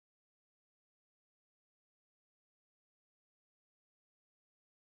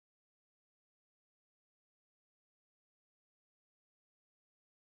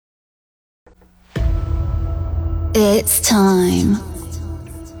It's time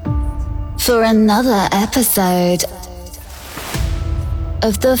for another episode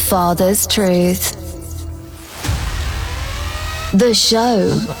of The Father's Truth. The show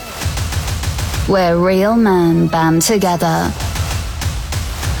where real men band together,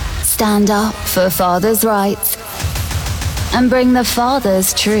 stand up for fathers' rights, and bring the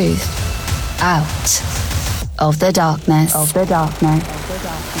Father's truth out of the darkness.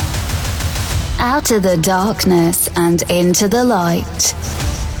 Out of the darkness and into the light,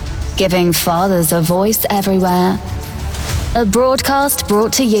 giving fathers a voice everywhere. A broadcast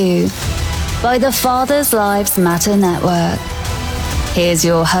brought to you by the Fathers Lives Matter Network. Here's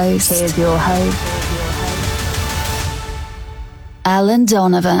your host, Alan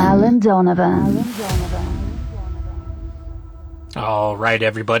Donovan. All right,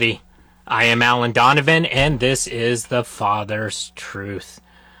 everybody. I am Alan Donovan, and this is The Father's Truth.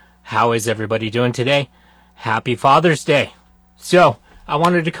 How is everybody doing today? Happy Father's Day. So, I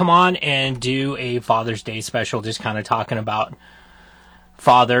wanted to come on and do a Father's Day special, just kind of talking about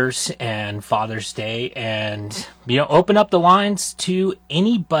fathers and Father's Day, and, open up the lines to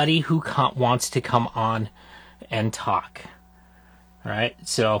anybody who wants to come on and talk. All right,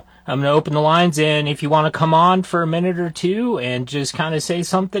 so I'm going to open the lines, and if you want to come on for a minute or two and just kind of say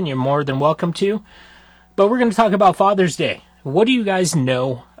something, you're more than welcome to. But we're going to talk about Father's Day. What do you guys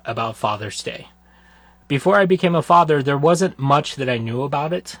know about Father's Day? Before I became a father, there wasn't much that I knew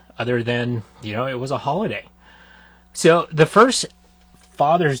about it other than, it was a holiday. So the first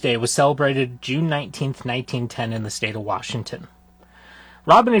Father's Day was celebrated June 19th, 1910 in the state of Washington.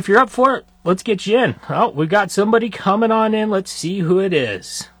 Robin, if you're up for it, let's get you in. Oh, we got somebody coming on in. Let's see who it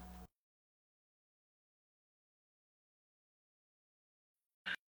is.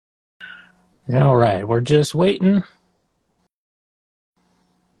 All right, we're just waiting.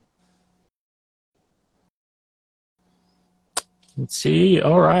 Let's see.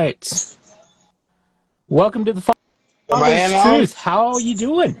 All right. Welcome to the Father's Truth. How are you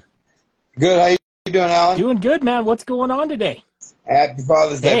doing? Good. How you doing, Alan? Doing good, man. What's going on today? Happy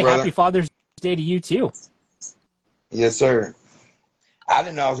Father's Day, brother. Happy Father's Day to you, too. Yes, sir. I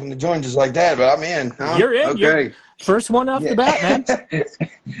didn't know I was going to join just like that, but I'm in. Huh? You're in. Okay. You're first one off the bat, man.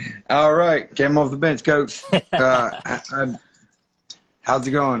 All right. Came off the bench, coach. How's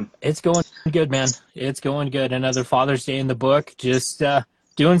it going? It's going good, man. It's going good. Another Father's Day in the book. Just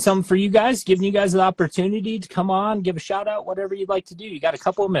doing something for you guys, giving you guys the opportunity to come on, give a shout out, whatever you'd like to do. You got a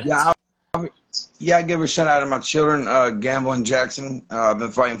couple of minutes. I give a shout out to my children, Gamble and Jackson. I've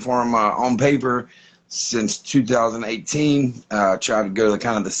been fighting for them on paper since 2018. Tried to go to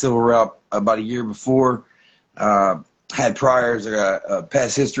kind of the civil route about a year before. Had priors, a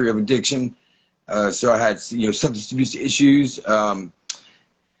past history of addiction. So I had, substance abuse issues.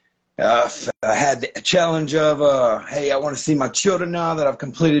 I had the challenge of, hey, I want to see my children now that I've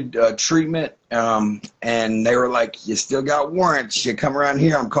completed treatment. And they were like, you still got warrants. You come around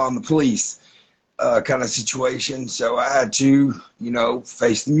here, I'm calling the police kind of situation. So I had to,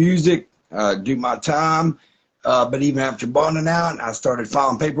 face the music, do my time. But even after bonding out, I started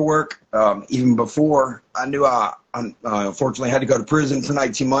filing paperwork. Even before I knew I unfortunately had to go to prison for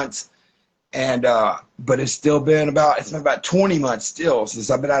 19 months. And but it's been about 20 months still since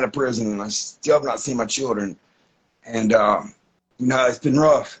I've been out of prison, and I still have not seen my children. And it's been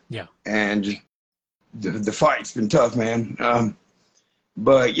rough. Yeah. And the fight's been tough, man.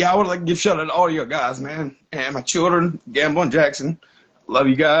 But yeah, I would like to give shout out to all you guys, man, and my children, Gamble and Jackson. Love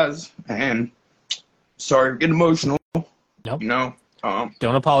you guys, and sorry for getting emotional. Nope.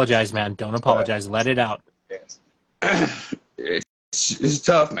 Don't apologize, man. Don't apologize. Let it out. It's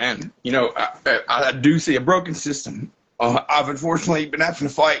tough, man. I do see a broken system. I've unfortunately been having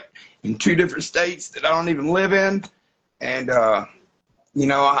to fight in 2 different states that I don't even live in. And, I've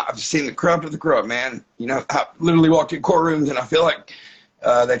seen the corrupt of the corrupt, man. I literally walked in courtrooms and I feel like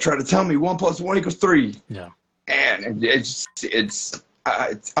they try to tell me 1 + 1 = 3. Yeah. And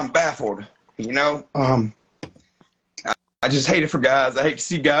I'm baffled, I just hate it for guys. I hate to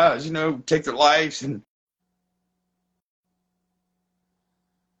see guys, take their lives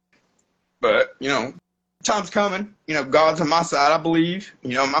But, time's coming. God's on my side, I believe.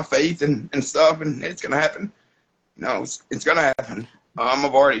 My faith and stuff, and it's going to happen. It's going to happen.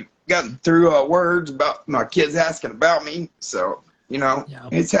 I've already gotten through words about my kids asking about me. So,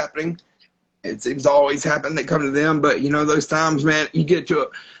 It's happening. It's always happened. They come to them. But, those times, man, you get to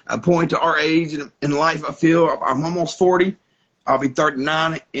a point to our age in life, I feel I'm almost 40. I'll be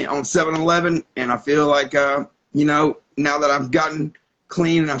 39 on 7/11. And I feel like, now that I've gotten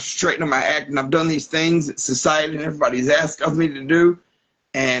clean and I've straightened my act and I've done these things that society and everybody's asked of me to do,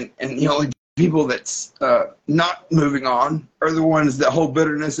 and the only people that's not moving on are the ones that hold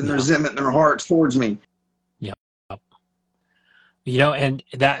bitterness and resentment in their hearts towards me. Yep. You know, and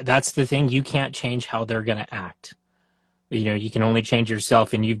that's the thing. You can't change how they're going to act. You know, you can only change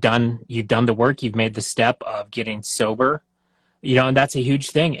yourself, and you've done the work. You've made the step of getting sober, you know, and that's a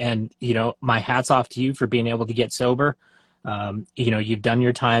huge thing. And, you know, my hat's off to you for being able to get sober. You know, you've done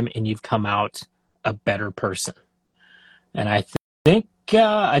your time and you've come out a better person. And I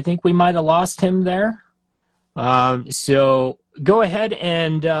think we might have lost him there. So go ahead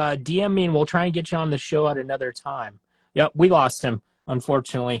and DM me and we'll try and get you on the show at another time. Yep, we lost him,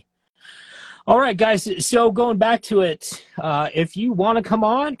 unfortunately. All right, guys. So going back to it, if you want to come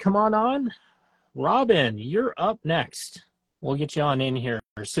on. Robin, you're up next. We'll get you on in here.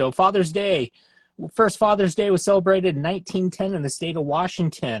 So Father's Day. First Father's Day was celebrated in 1910 in the state of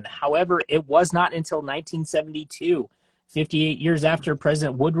Washington. However, it was not until 1972, 58 years after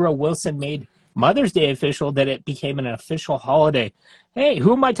President Woodrow Wilson made Mother's Day official, that it became an official holiday. Hey,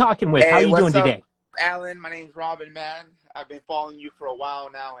 who am I talking with? Hey, how are you doing today? Alan, my name's Robin, man. I've been following you for a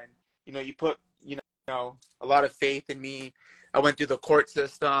while now, and you know, you put a lot of faith in me. I went through the court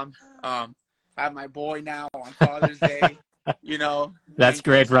system. I have my boy now on Father's Day. You know, that's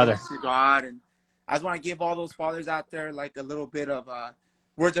great, brother. To God, and I just want to give all those fathers out there like a little bit of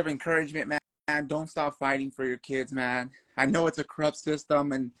words of encouragement, man. Don't stop fighting for your kids, man. I know it's a corrupt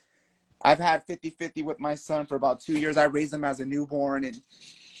system, and I've had 50-50 with my son for about 2 years. I raised him as a newborn and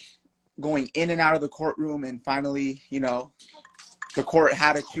going in and out of the courtroom, and finally, you know, the court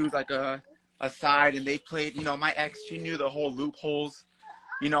had to choose like a side, and they played, you know, my ex, she knew the whole loopholes.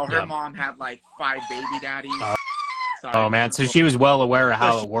 You know, her mom had like 5 baby daddies. Oh man, so she was well aware of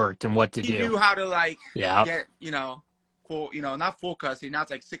how it worked and what to do. She knew how to like get, you know, not full custody. Now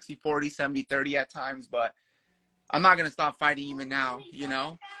it's like 60-40, 70-30 at times, but I'm not going to stop fighting even now, you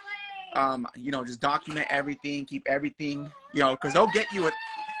know. You know, just document everything, keep everything, you know, because they'll get you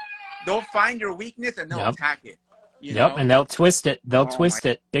they'll find your weakness and they'll attack it. You know? And they'll twist it. They'll twist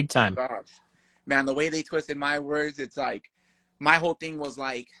it big time. Gosh. Man, the way they twisted my words, it's like, my whole thing was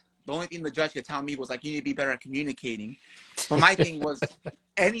like, the only thing the judge could tell me was like, you need to be better at communicating. But my thing was,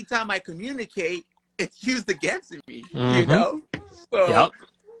 anytime I communicate, it's used against me, you know? So,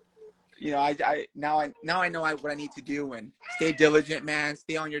 you know, I now I know what I need to do, and stay diligent, man.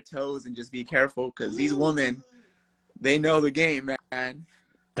 Stay on your toes and just be careful, because these women, they know the game, man.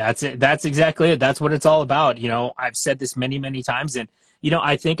 That's it. That's exactly it. That's what it's all about. You know, I've said this many, many times, and, you know,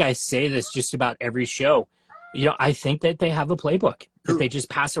 I think I say this just about every show. You know, I think that they have a playbook that they just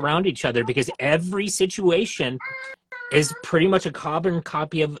pass around each other, because every situation is pretty much a carbon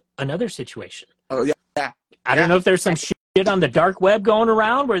copy of another situation. Oh, yeah. I don't know if there's some shit on the dark web going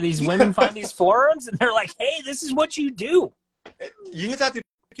around where these women find these forums and they're like, hey, this is what you do. You just have to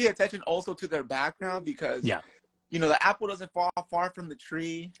pay attention also to their background, because, you know, the apple doesn't fall far from the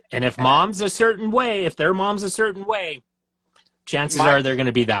tree. And if mom's a certain way, if their mom's a certain way, chances are they're going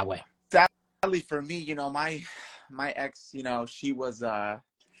to be that way. Sadly for me, you know, my ex, you know, she was a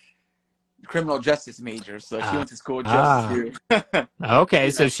criminal justice major, so she went to school just to.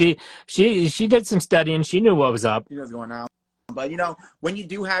 Okay, so she did some studying. She knew what was up. She knows what's going on. But, you know, when you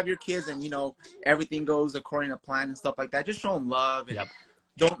do have your kids and, you know, everything goes according to plan and stuff like that, just show them love and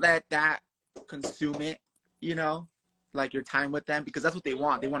don't let that consume it, you know, like your time with them, because that's what they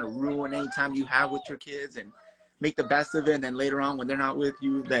want. They want to ruin any time you have with your kids and make the best of it. And then later on, when they're not with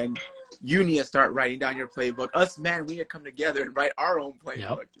you, then you need to start writing down your playbook. Us, man, we need to come together and write our own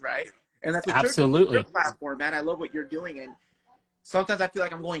playbook, right? And that's what your platform, man. I love what you're doing. And sometimes I feel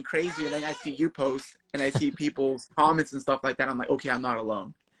like I'm going crazy, and then I see you post and I see people's comments and stuff like that. I'm like, okay, I'm not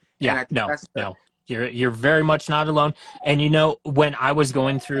alone. Yeah, no. You're very much not alone. And, you know, when I was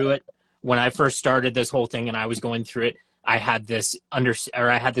going through it, when I first started this whole thing and I was going through it, I had this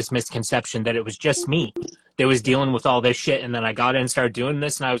misconception that it was just me that was dealing with all this shit. And then I got in and started doing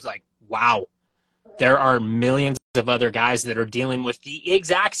this, and I was like, wow, there are millions of other guys that are dealing with the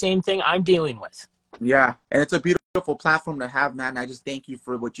exact same thing I'm dealing with. Yeah, and it's a beautiful platform to have, man. I just thank you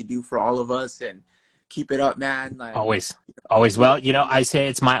for what you do for all of us, and keep it up, man. Like, always. Well, you know, I say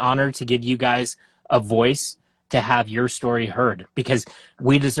it's my honor to give you guys a voice, to have your story heard, because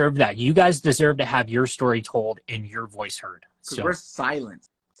we deserve that. You guys deserve to have your story told and your voice heard. So we're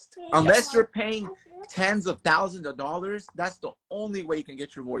silenced. Unless you're paying tens of thousands of dollars, that's the only way you can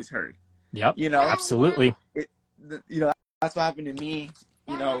get your voice heard. Yep. You know, absolutely. You know, that's what happened to me.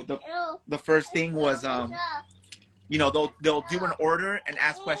 You know, the first thing was, you know, they'll do an order and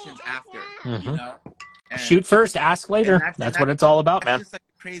ask questions after. You know, and shoot first, ask later. That's what it's all about, man. That's just like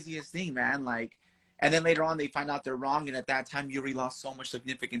the craziest thing, man. Like, And then later on, they find out they're wrong. And at that time, you already lost so much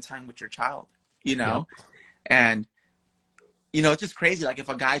significant time with your child, you know? Yep. And, you know, it's just crazy. Like if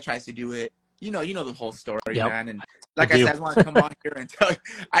a guy tries to do it, you know the whole story, Yep. man. And like I said, I just want to come on here and tell you,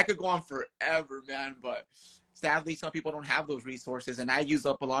 I could go on forever, man. But sadly, some people don't have those resources. And I use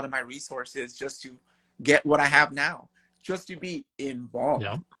up a lot of my resources just to get what I have now, just to be involved,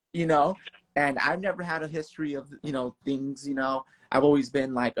 Yep. you know? And I've never had a history of, you know, things, you know. I've always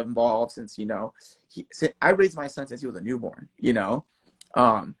been like involved since, you know, I raised my son since he was a newborn, you know.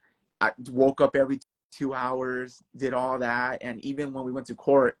 I woke up every 2 hours, did all that. And even when we went to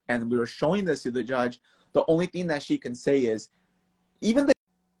court and we were showing this to the judge, the only thing that she can say is, even the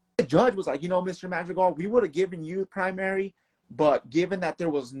judge was like, you know, Mr. Madrigal, we would have given you primary, but given that there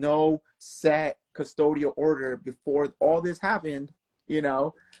was no set custodial order before all this happened, you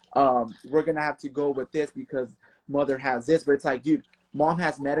know, we're going to have to go with this because mother has this. But it's like, dude, mom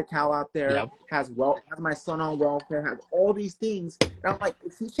has Medi-Cal out there, Yep. has my son on welfare, has all these things. And I'm like,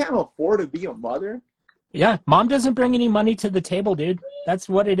 if he can't afford to be a mother. Yeah, mom doesn't bring any money to the table, dude. That's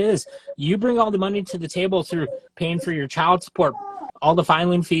what it is. You bring all the money to the table through paying for your child support, all the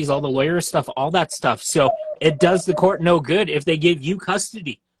filing fees, all the lawyer stuff, all that stuff. So it does the court no good if they give you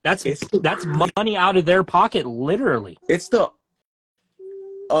custody. That's money out of their pocket, literally. It's the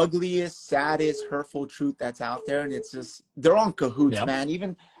ugliest, saddest, hurtful truth that's out there. And it's just, they're on cahoots, Yep. man.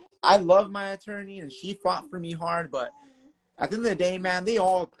 Even I love my attorney and she fought for me hard, but at the end of the day, man, they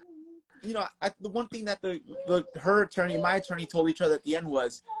all, you know, the one thing that her attorney and my attorney told each other at the end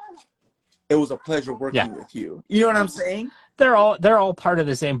was, it was a pleasure working with you. You know what I'm saying? They're all part of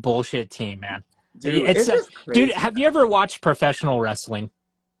the same bullshit team, man. Dude, it's just crazy. Dude, have you ever watched professional wrestling?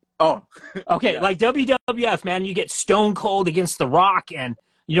 Oh, okay. Yeah. Like WWF, man, you get Stone Cold against The Rock, and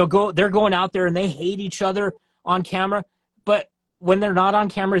they're going out there and they hate each other on camera, but when they're not on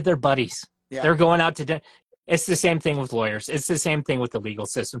camera, they're buddies. Yeah. They're going out to dinner. It's the same thing with lawyers. It's the same thing with the legal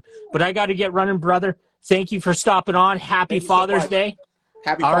system. But I got to get running, brother. Thank you for stopping on. Happy Thank you so Father's much. Day.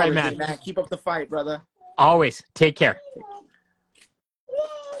 Happy All Father's right, Day, man. man. Keep up the fight, brother. Always. Take care.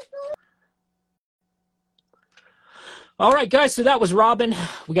 All right, guys, so that was Robin.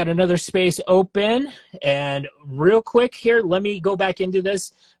 We got another space open. And real quick here, let me go back into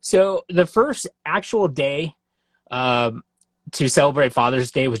this. So the first actual day to celebrate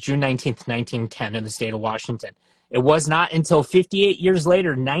Father's Day was June 19th, 1910 in the state of Washington. It was not until 58 years later,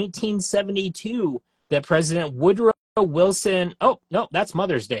 1972, that President Woodrow Wilson... Oh, no, that's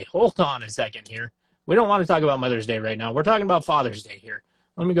Mother's Day. Hold on a second here. We don't want to talk about Mother's Day right now. We're talking about Father's Day here.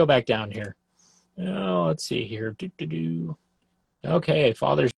 Let me go back down here. Oh, let's see here. Okay,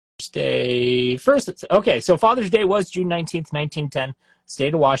 Father's Day. So Father's Day was June 19th, 1910,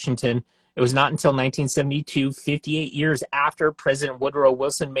 state of Washington. It was not until 1972, 58 years after President Woodrow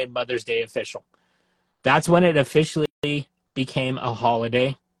Wilson made Mother's Day official. That's when it officially became a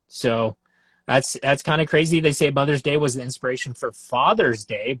holiday. So that's kind of crazy. They say Mother's Day was the inspiration for Father's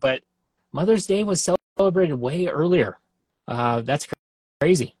Day, but Mother's Day was celebrated way earlier. That's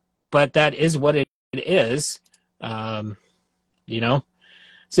crazy. But that is what it is, you know.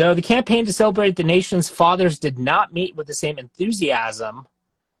 So the campaign to celebrate the nation's fathers did not meet with the same enthusiasm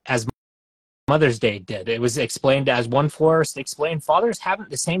as Mother's Day did. It was explained as one florist explained, fathers haven't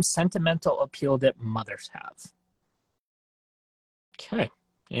the same sentimental appeal that mothers have. Okay,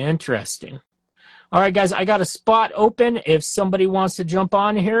 interesting. All right, guys, I got a spot open if somebody wants to jump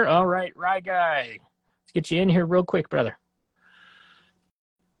on here. All right, guy. Let's get you in here real quick, brother.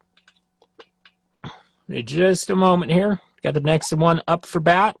 Just a moment here. Got the next one up for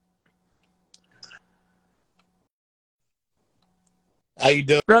bat. How you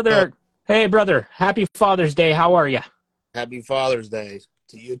doing, brother? Hey, brother. Happy Father's Day. How are you? Happy Father's Day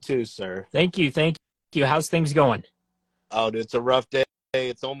to you too, sir. Thank you. How's things going? Oh, it's a rough day.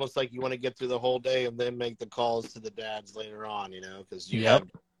 It's almost like you want to get through the whole day and then make the calls to the dads later on, you know, because you have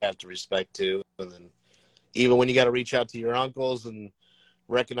to respect too. And then even when you got to reach out to your uncles and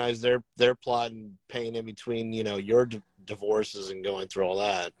recognize their plot and pain in between, you know, your divorces and going through all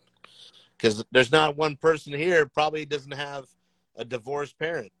that, because there's not one person here probably doesn't have a divorced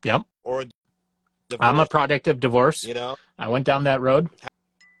parent. Yep. Or I'm a product of divorce. You know, I went down that road.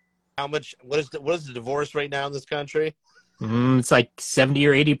 What is the divorce rate now in this country? It's like 70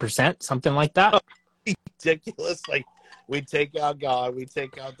 or 80%, something like that. Ridiculous. Like, we take out God, we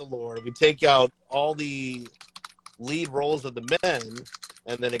take out the Lord, we take out all the lead roles of the men,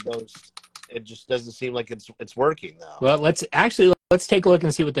 and then it just doesn't seem like it's working now. Well, let's take a look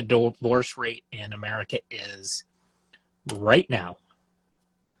and see what the divorce rate in America is right now.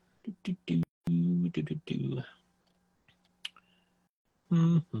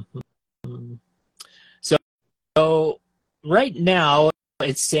 right now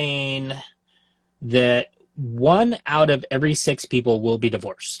it's saying that 1 out of every 6 people will be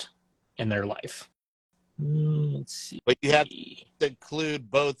divorced in their life. Let's see. But you have to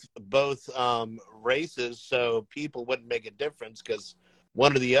include both races, so people wouldn't make a difference, because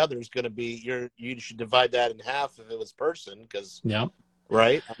one or the other is going to be you should divide that in half if it was person, because yeah,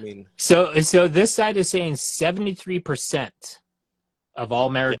 right. I mean, so this side is saying 73% of all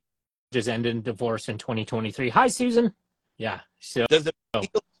marriages end in divorce in 2023. Hi, Susan. Yeah. So does it feel,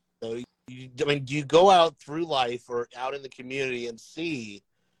 though, I mean, do you go out through life or out in the community and see?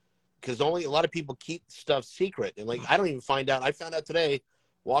 Because only a lot of people keep stuff secret, and like I don't even find out. I found out today,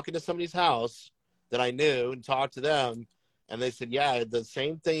 walking to somebody's house that I knew and talked to them, and they said, "Yeah, the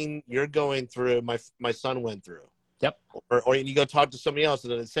same thing you're going through, my son went through." Yep. Or you go talk to somebody else,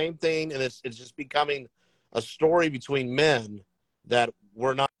 and the same thing, and it's just becoming a story between men that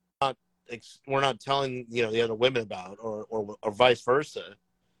we're not telling the other women about, or vice versa,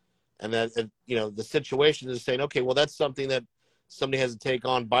 and that the situation is saying, okay, well, that's something that somebody has to take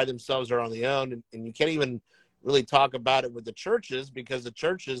on by themselves or on their own, and you can't even really talk about it with the churches, because the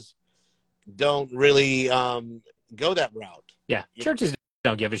churches don't really go that route. Yeah, churches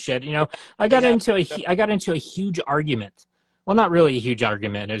don't give a shit. I got into a huge argument. Well, not really a huge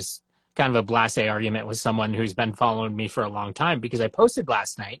argument. It was kind of a blasé argument with someone who's been following me for a long time, because I posted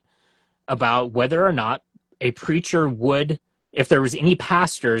last night about whether or not a preacher would, if there was any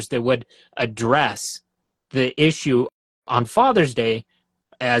pastors that would address the issue on Father's Day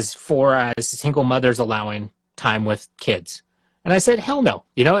as single mothers allowing time with kids. And I said, hell no.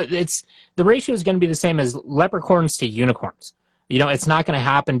 It's the ratio is going to be the same as leprechauns to unicorns. It's not going to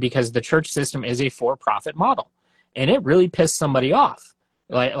happen, because the church system is a for-profit model. And it really pissed somebody off,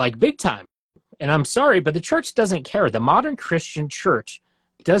 like big time. And I'm sorry, but the church doesn't care. The modern Christian church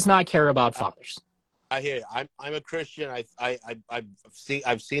does not care about fathers. I hear you. I'm a Christian.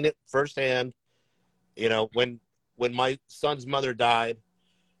 I've seen it firsthand. When my son's mother died,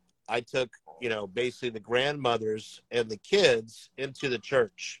 I took, basically the grandmothers and the kids into the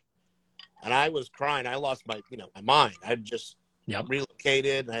church, and I was crying. I lost my mind. I just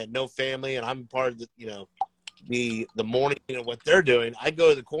relocated, and I had no family, and I'm part of the mourning, what they're doing. I go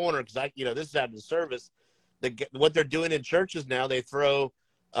to the corner because this is after the service. What they're doing in churches now, they throw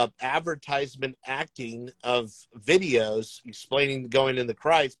up advertisement acting of videos explaining going into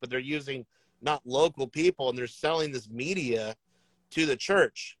Christ, but they're using not local people, and they're selling this media to the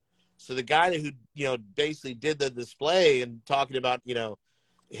church. So the guy who basically did the display and talking about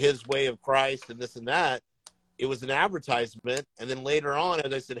his way of Christ and this and that, it was an advertisement. And then later on,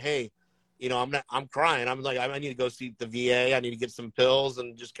 as I said, hey, I'm crying. I'm like, I need to go see the VA. I need to get some pills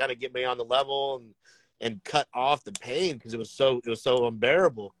and just kind of get me on the level and cut off the pain, because it was so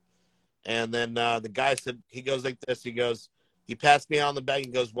unbearable. And then the guy said, he goes like this. He passed me on the back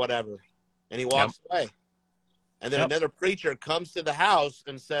and goes, whatever. And he walks away. And then another preacher comes to the house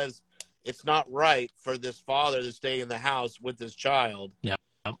and says, it's not right for this father to stay in the house with his child. Yeah.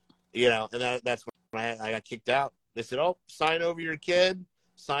 And that's when I got kicked out. They said, oh, sign over your kid,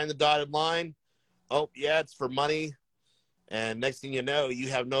 sign the dotted line. Oh, yeah, it's for money. And next thing you know, you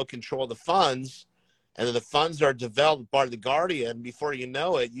have no control of the funds. And then the funds are developed by the guardian. Before you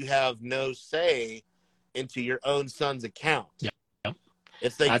know it, you have no say into your own son's account. Yeah.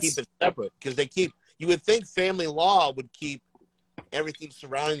 Keep it separate, because you would think family law would keep everything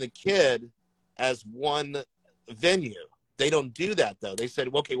surrounding the kid as one venue. They don't do that, though. They said,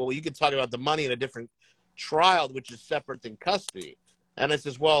 okay, well, you can talk about the money in a different trial, which is separate than custody. And I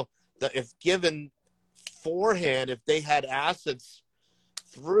says, well, if given beforehand, if they had assets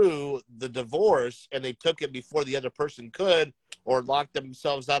through the divorce and they took it before the other person could, or locked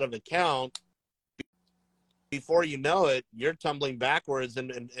themselves out of account, before you know it, you're tumbling backwards,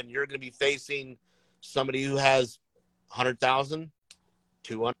 and you're going to be facing somebody who has 100,000,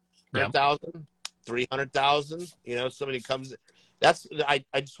 200,000, 300,000. Somebody comes. That's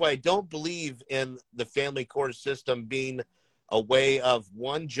why I don't believe in the family court system being a way of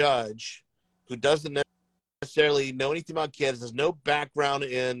one judge who doesn't necessarily know anything about kids, has no background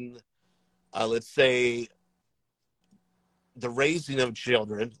in, let's say, the raising of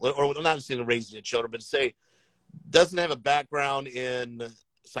children, or not necessarily the raising of children, but say doesn't have a background in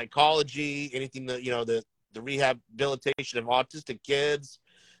psychology, anything that, the rehabilitation of autistic kids.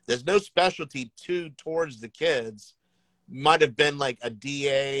 There's no specialty towards the kids. Might have been like a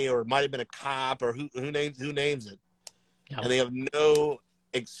DA, or might have been a cop, or who names it. Yeah. And they have no,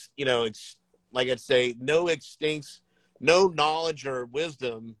 like I'd say, no knowledge or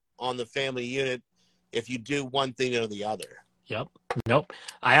wisdom on the family unit if you do one thing or the other. Yep. Nope.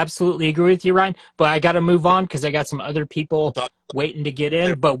 I absolutely agree with you, Ryan. But I got to move on because I got some other people waiting to get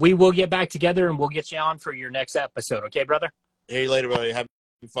in. But we will get back together and we'll get you on for your next episode. Okay, brother? Hear you later, buddy.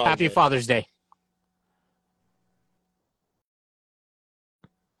 Happy Father's Day.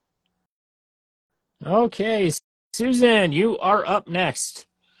 Okay, Susan, you are up next.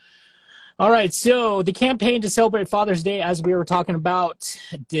 All right, so the campaign to celebrate Father's Day, as we were talking about,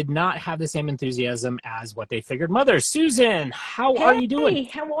 did not have the same enthusiasm as what they figured. Mother, Susan, how are you doing? Hey,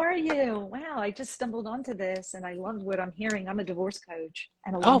 how are you? Wow, I just stumbled onto this and I love what I'm hearing. I'm a divorce coach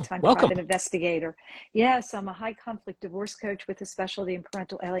and a longtime private investigator. Yes, I'm a high conflict divorce coach with a specialty in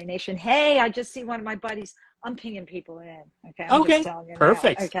parental alienation. Hey, I just see one of my buddies. I'm pinging people in. Okay, I'm just telling you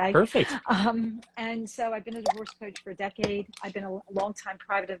perfect. Now, okay, perfect. And so I've been a divorce coach for a decade. I've been a longtime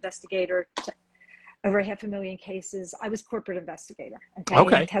private investigator, over 500,000 cases. I was corporate investigator.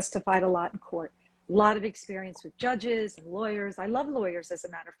 Okay. I testified a lot in court. A lot of experience with judges and lawyers. I love lawyers, as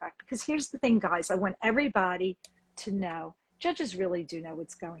a matter of fact, because here's the thing, guys. I want everybody to know. Judges really do know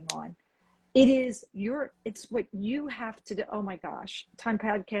what's going on. It's what you have to do. Oh my gosh, Time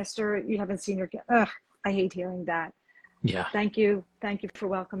Podcaster, you haven't seen your. I hate hearing that. Yeah. Thank you for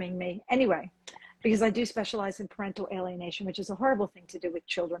welcoming me. Anyway, because I do specialize in parental alienation, which is a horrible thing to do with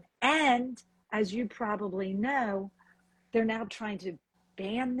children. And as you probably know, they're now trying to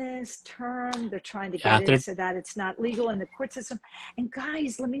ban this term. They're trying to get it so that it's not legal in the court system. And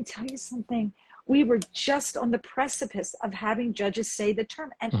guys, let me tell you something. We were just on the precipice of having judges say the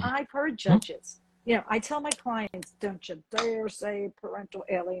term. And I've heard judges, I tell my clients, don't you dare say parental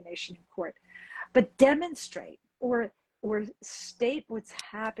alienation in court, but demonstrate or state what's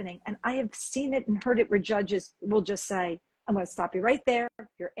happening. And I have seen it and heard it where judges will just say, I'm going to stop you right there.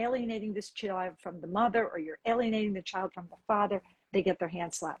 You're alienating this child from the mother, or you're alienating the child from the father. They get their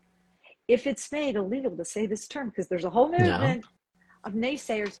hand slapped. If it's made illegal to say this term, because there's a whole movement of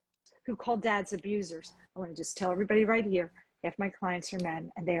naysayers who call dads abusers. I want to just tell everybody right here, half my clients are men,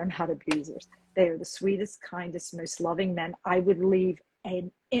 and they are not abusers. They are the sweetest, kindest, most loving men. I would leave my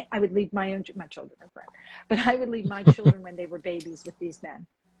children are grown, but I would leave my children when they were babies with these men.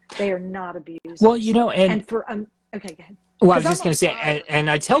 They are not abusers. Well, and for okay, go ahead. Well, I was just going to say, and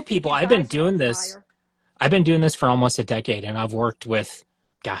I tell people I've been doing this for almost a decade, and I've worked with,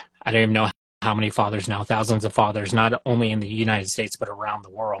 God, I don't even know how many fathers now, thousands of fathers, not only in the United States, but around the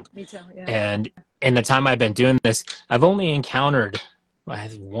world. Me too, yeah. And in the time I've been doing this, I've only encountered,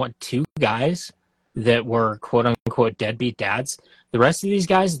 two guys that were quote unquote deadbeat dads. The rest of these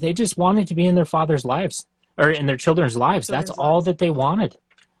guys, they just wanted to be in their father's lives or in their children's lives. That's all that they wanted.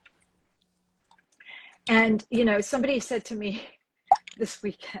 And, somebody said to me this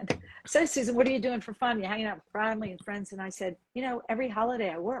weekend, so Susan, what are you doing for fun? You're hanging out with family and friends. And I said, every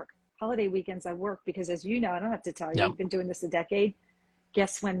holiday I work. Holiday weekends I work because, as you know, I don't have to tell you, I've been doing this a decade.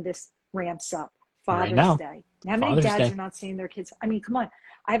 Guess when this ramps up? Father's Day. How many dads are not seeing their kids? I mean, come on.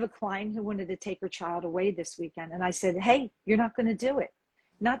 I have a client who wanted to take her child away this weekend. And I said, hey, you're not going to do it.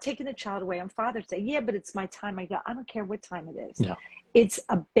 Not taking the child away on Father's Day. Yeah, but it's my time. I don't care what time it is. No. It's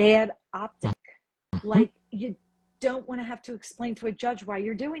a bad optic. Like, you don't want to have to explain to a judge why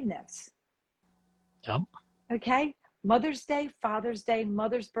you're doing this. Yep. Okay? Mother's Day, Father's Day,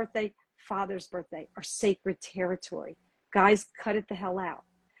 Mother's birthday, Father's birthday are sacred territory. Guys, cut it the hell out.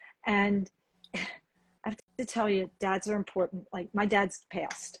 And I have to tell you, dads are important. Like, my dad's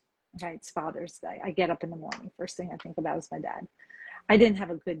passed. Okay, it's Father's Day. I get up in the morning. First thing I think about is my dad. I didn't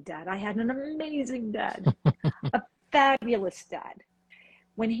have a good dad. I had an amazing dad, a fabulous dad.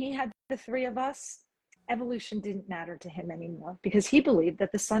 When he had the three of us, evolution didn't matter to him anymore because he believed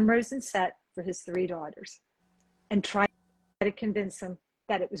that the sun rose and set for his three daughters, and tried to convince them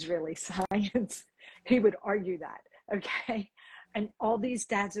that it was really science. He would argue that, okay? And all these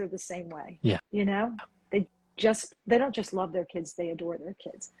dads are the same way. Yeah. They don't just love their kids, they adore their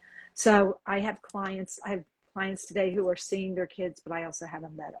kids. So I have clients today who are seeing their kids, but I also have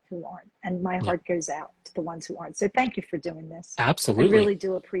them who aren't. And my heart goes out to the ones who aren't. So thank you for doing this. Absolutely. I really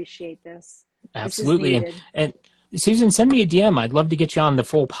do appreciate this. Absolutely. And Susan, send me a DM. I'd love to get you on the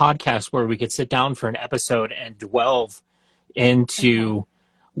full podcast where we could sit down for an episode and delve into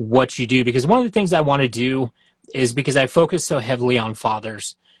what you do. Because one of the things I want to do is, because I focus so heavily on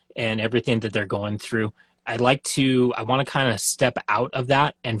fathers and everything that they're going through, I want to kind of step out of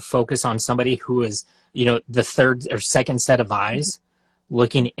that and focus on somebody who is, the third or second set of eyes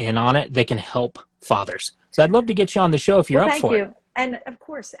looking in on it that can help fathers. So I'd love to get you on the show if you're up for it. Thank you. And of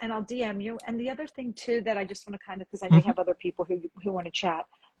course, and I'll DM you. And the other thing too, that I just want to kind of, because I may have other people who want to chat.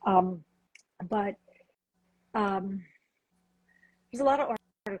 But there's a lot of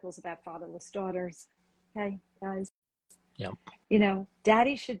articles about fatherless daughters. Okay, guys. Yep. You know,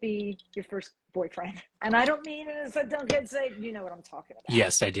 daddy should be your first boyfriend. And I don't mean it as a don't get saved. You know what I'm talking about.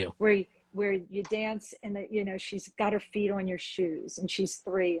 Yes, I do. Where you dance and you know, she's got her feet on your shoes and she's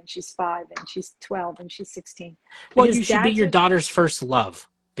 3 and she's 5 and she's 12 and she's 16. Well, you should be your daughter's first love,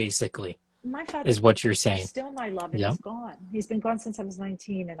 basically. My father is what you're saying. Still my love, and yep. he's gone. He's been gone since I was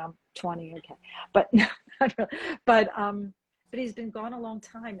 19 and I'm 20. Okay. But he's been gone a long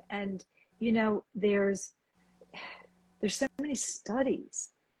time. And, you know, there's so many studies.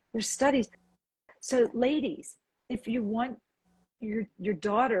 There's studies. So ladies, if you want your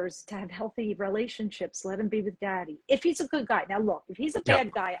daughters to have healthy relationships, let them be with daddy. If he's a good guy. Now look, if he's a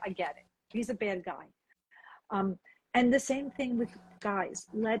bad guy, I get it. If he's a bad guy. And the same thing with guys.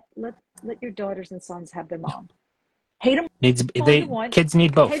 Let your daughters and sons have their mom. Hate them all you want. Kids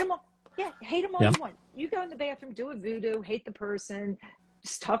need both. Hate them all you want. You go in the bathroom, do a voodoo, hate the person,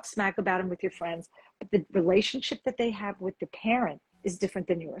 just talk smack about them with your friends. But the relationship that they have with the parent is different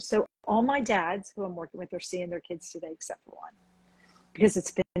than yours. So all my dads who I'm working with are seeing their kids today, except for one. Because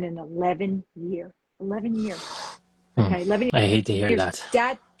it's been an 11 year. 11 years. Okay, 11 years. I hate to hear that.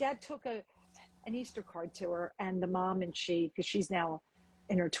 Dad took an Easter card to her, and the mom and she, because she's now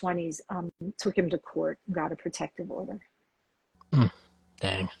in her 20s, took him to court and got a protective order.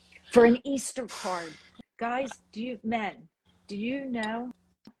 Dang. For an Easter card. Guys, do you know,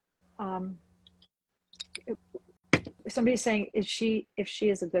 somebody's saying, if she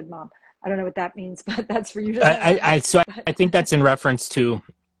is a good mom. I don't know what that means, but that's for you to know. I think that's in reference to,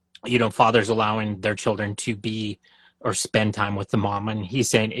 you know, fathers allowing their children to be or spend time with the mom, and he's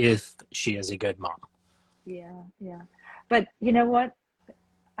saying if she is a good mom. Yeah. But you know what?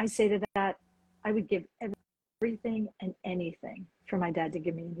 I say to that, I would give everything and anything for my dad to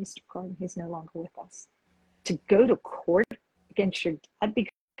give me an Easter card. He's no longer with us. To go to court against your dad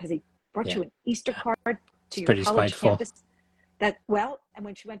because he brought you an Easter card to your college campus. And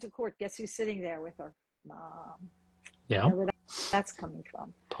when she went to court, guess who's sitting there with her? Mom. Yeah. You know where that's coming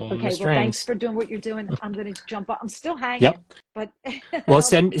from. Pulling okay, well, thanks for doing what you're doing. I'm going to jump up. I'm still hanging. Yep. But well,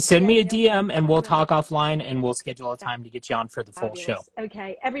 send me a DM and we'll talk offline and we'll schedule a time to get you on for the full show.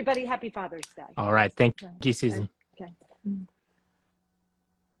 Okay. Everybody, happy Father's Day. All right. Thank you, Susan. Okay.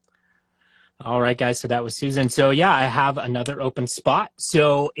 All right, guys. So that was Susan. So, yeah, I have another open spot.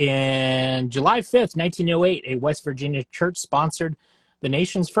 So in July 5th, 1908, a West Virginia church sponsored the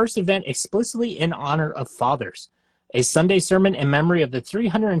nation's first event explicitly in honor of fathers. A Sunday sermon in memory of the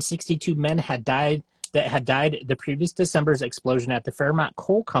 362 men that had died the previous December's explosion at the Fairmont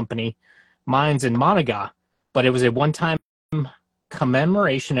Coal Company mines in Monaga. But it was a one-time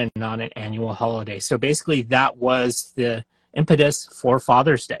commemoration and not an annual holiday. So basically that was the impetus for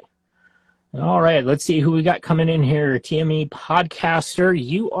Father's Day. All right, let's see who we got coming in here. TME Podcaster,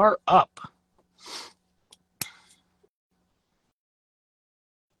 you are up.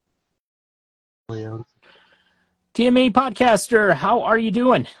 TME Podcaster, how are you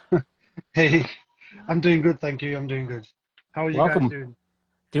doing? Hey, I'm doing good, thank you. I'm doing good. How are you guys doing?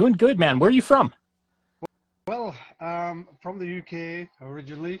 Doing good, man. Where are you from? Well, from the UK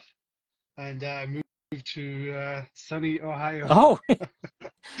originally, and I moved to sunny Ohio. Oh,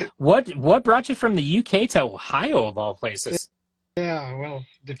 what brought you from the UK to Ohio of all places? Yeah, well,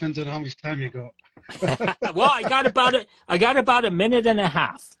 depends on how much time you got. Well, I got about a minute and a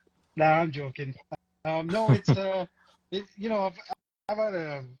half. Nah, I'm joking. No, it's you know, I've had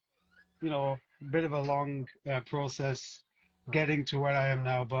a bit of a long process getting to where I am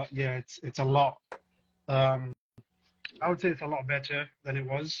now, but yeah, it's a lot. I would say it's a lot better than it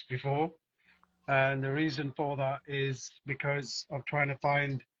was before. And the reason for that is because of trying to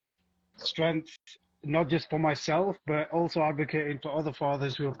find strength, not just for myself, but also advocating for other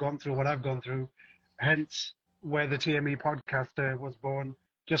fathers who have gone through what I've gone through. Hence, where the TME podcaster was born.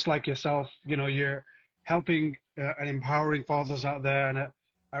 Just like yourself, you know, you're helping and empowering fathers out there, and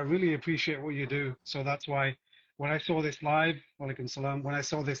I really appreciate what you do. So that's why when I saw this live, walaikum salam, when I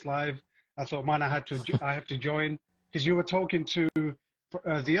saw this live, I thought, man, I have to join, because you were talking to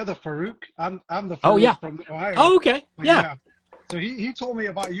the other Farouk. I'm the Farouk from Ohio. Oh, okay. Yeah. So he told me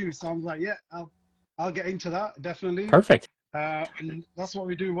about you, so I was like, yeah, I'll get into that, definitely. Perfect. And that's what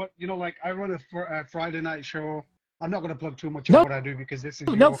we do. Like I run a Friday night show. I'm not going to plug too much of what I do because this is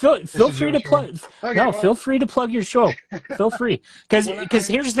feel free to plug. Okay, feel free to plug your show. Feel free, because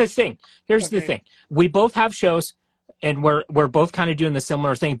here's the thing. The thing. We both have shows, and we're both kind of doing the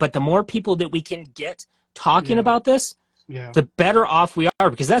similar thing. But the more people that we can get talking about this, the better off we are,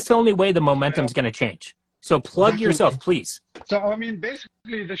 because that's the only way the momentum's going to change. So plug yourself, please. So I mean,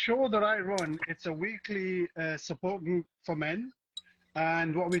 basically, the show that I run, it's a weekly support group for men,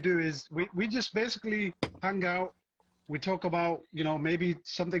 and what we do is we just basically hang out. we talk about, maybe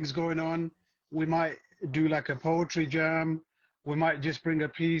something's going on. We might do like a poetry jam. We might just bring a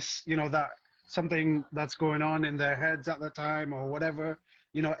piece, that something that's going on in their heads at the time or whatever,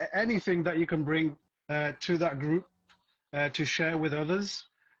 anything that you can bring to that group to share with others.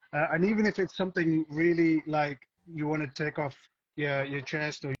 And even if it's something really like you want to take off your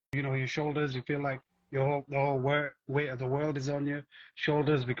chest or, your shoulders, you feel like the whole weight of the world is on your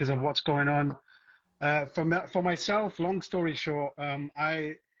shoulders because of what's going on. For myself, long story short,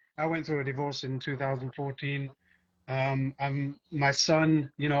 I went through a divorce in 2014. And my son,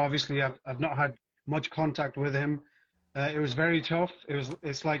 obviously I've not had much contact with him. It was very tough.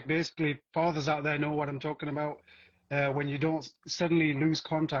 It's like basically fathers out there know what I'm talking about. When you don't suddenly lose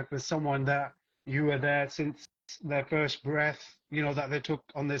contact with someone that you were there since their first breath, that they took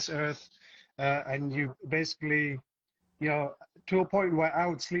on this earth, and you basically, to a point where I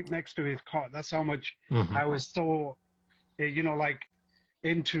would sleep next to his cot. That's how much I was so, like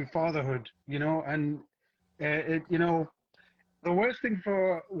into fatherhood, and the worst thing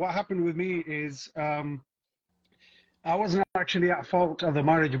for what happened with me is I wasn't actually at fault of the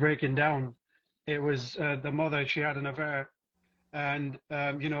marriage breaking down. It was the mother. She had an affair, and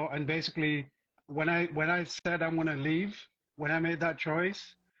and basically when I said I'm going to leave, when I made that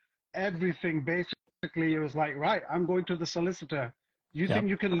choice, everything basically, it was like, right, I'm going to the solicitor. You think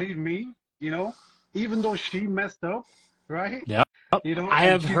you can leave me? Even though she messed up, right? Yeah. I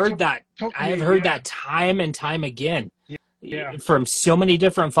have heard that. I have heard that time and time again from so many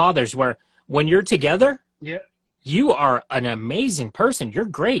different fathers where when you're together, you are an amazing person. You're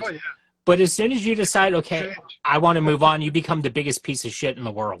great. Oh, yeah. But as soon as you decide, okay, I want to move on, you become the biggest piece of shit in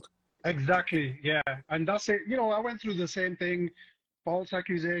the world. Exactly. Yeah. And that's it. I went through the same thing, false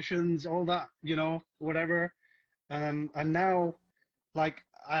accusations, all that, whatever. And now, like,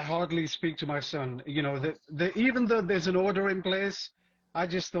 I hardly speak to my son. Even though there's an order in place, I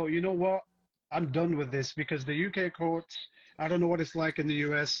just thought, you know what? I'm done with this because the UK courts, I don't know what it's like in the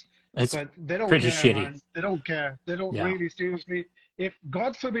US, but they don't pretty care, shitty. man. They don't care. They don't really seriously. If,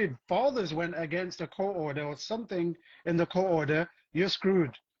 God forbid, fathers went against a court order or something in the court order, you're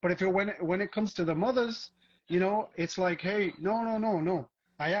screwed. But when it comes to the mothers, it's like, hey, no.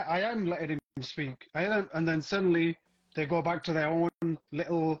 I am letting him speak. And then suddenly they go back to their own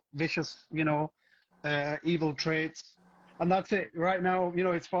little vicious, evil traits. And that's it. Right now,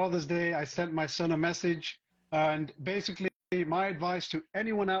 it's Father's Day. I sent my son a message. And basically, my advice to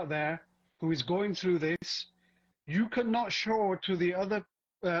anyone out there who is going through this, you cannot show to the other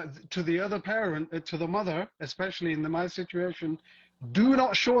parent, to the mother, especially in my situation, do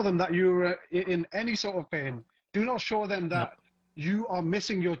not show them that you're in any sort of pain. Do not show them that you are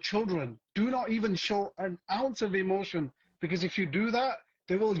missing your children. Do not even show an ounce of emotion, because if you do that,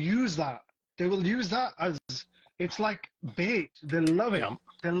 they will use that. They will use that as, it's like bait. They love it.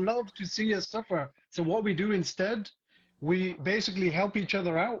 They love to see us suffer. So what we do instead, we basically help each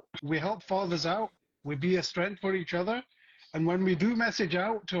other out. We help fathers out. We be a strength for each other. And when we do message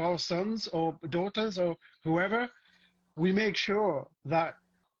out to our sons or daughters or whoever, we make sure that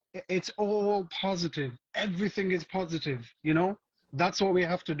it's all positive. Everything is positive, That's what we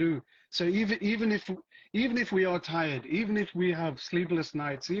have to do. So even if we are tired, even if we have sleepless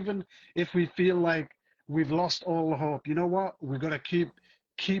nights, even if we feel like we've lost all hope, you know what? We've got to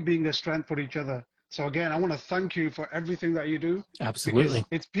keep being a strength for each other. So again, I want to thank you for everything that you do. Absolutely.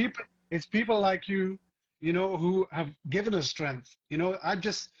 It's people like you, who have given us strength. I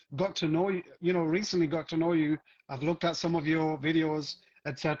just got to know you, recently got to know you. I've looked at some of your videos,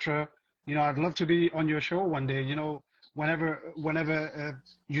 etc. I'd love to be on your show one day, whenever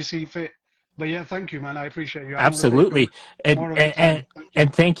you see fit. But yeah, thank you, man. I appreciate you. Absolutely. And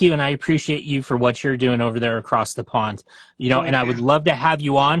thank you. And I appreciate you for what you're doing over there across the pond, and I would love to have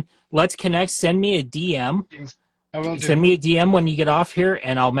you on. Let's connect. Send me a DM. Send me a DM when you get off here,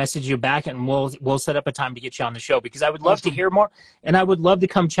 and I'll message you back, and we'll set up a time to get you on the show, because I would love to hear more, and I would love to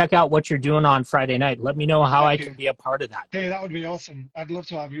come check out what you're doing on Friday night. Let me know how I can be a part of that. Hey, that would be awesome. I'd love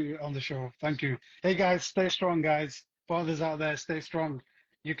to have you on the show. Thank you. Hey, guys, stay strong, guys. Fathers out there, stay strong.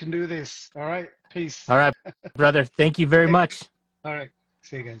 You can do this. All right? Peace. All right, brother. Thank you very much. All right.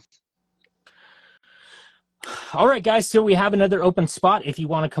 See you guys. All right, guys. So we have another open spot. If you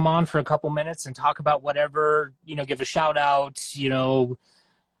want to come on for a couple minutes and talk about whatever, give a shout out,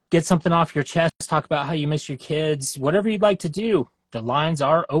 get something off your chest, talk about how you miss your kids, whatever you'd like to do, the lines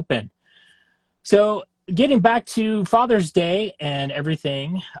are open. So getting back to Father's Day and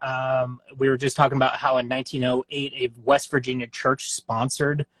everything, we were just talking about how in 1908, a West Virginia church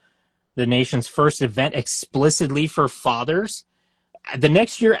sponsored the nation's first event explicitly for fathers. the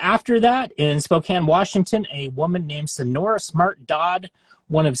next year after that, in Spokane, Washington, a woman named Sonora Smart Dodd,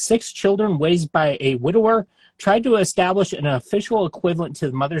 one of 6 children raised by a widower, tried to establish an official equivalent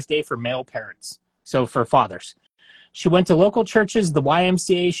to Mother's Day for male parents, so for fathers. She went to local churches, the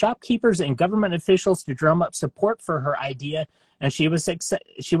YMCA, shopkeepers, and government officials to drum up support for her idea, and she was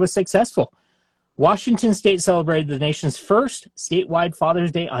successful. Washington State celebrated the nation's first statewide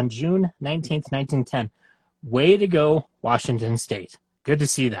Father's Day on June 19th, 1910. Way to go, Washington State. Good to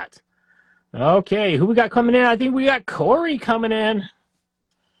see that. Okay, who we got coming in? I think we got Corey coming in.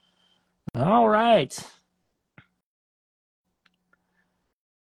 All right.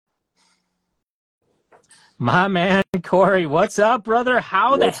 My man, Corey, what's up, brother?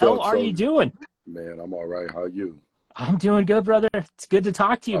 How the hell are you doing? Man, I'm all right. How are you? I'm doing good, brother. It's good to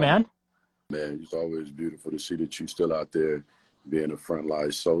talk to you, man. Man, it's always beautiful to see that you still out there being a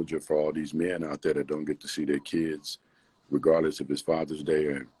frontline soldier for all these men out there that don't get to see their kids, regardless if it's Father's Day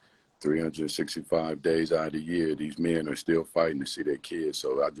or 365 days out of the year. These men are still fighting to see their kids.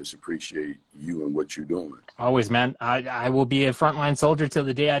 So I just appreciate you and what you're doing. Always, man. I will be a frontline soldier till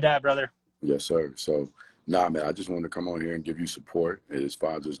the day I die, brother. Yes, sir. So, nah, man, I just wanted to come on here and give you support. It's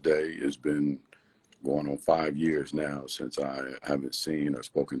Father's Day. It's been going on 5 years now since I haven't seen or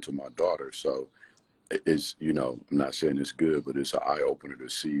spoken to my daughter. So it's, you know, I'm not saying it's good, but it's an eye-opener to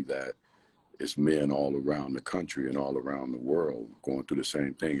see that it's men all around the country and all around the world going through the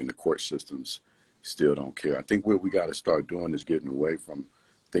same thing, and the court systems still don't care. I think what we got to start doing is getting away from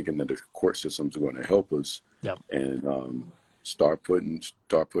thinking that the court systems are going to help us. Yep. And start putting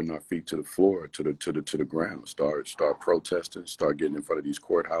our feet to the floor, to the ground. Start protesting. Start getting in front of these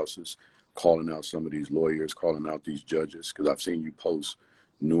courthouses, calling out some of these lawyers, calling out these judges, because I've seen you post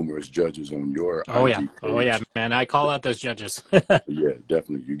numerous judges on your IG page. Oh yeah, man, I call out those judges. Yeah,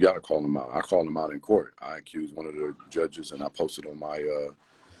 definitely. You got to call them out. I call them out in court. I accused one of the judges, and I posted on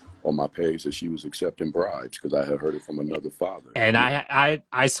my page that she was accepting bribes because I had heard it from another father. And I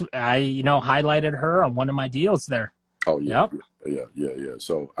you know, highlighted her on one of my deals there. Oh yeah, yep. yeah.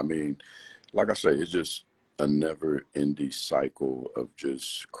 So I mean, like I say, it's just a never-ending cycle of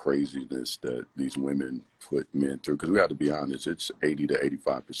just craziness that these women put men through. Because we have to be honest, it's 80 to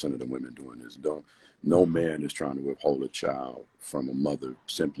 85% of the women doing this. No man is trying to withhold a child from a mother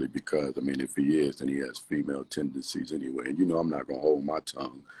simply because, I mean, if he is, then he has female tendencies anyway. And you know, I'm not gonna hold my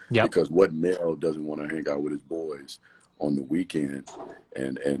tongue. Yep. Because what male doesn't want to hang out with his boys on the weekend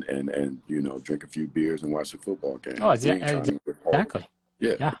and you know, drink a few beers and watch a football game? Oh, exactly.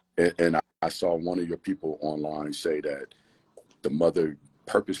 Yeah. And I saw one of your people online say that the mother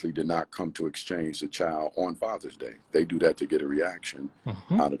purposely did not come to exchange the child on Father's Day. They do that to get a reaction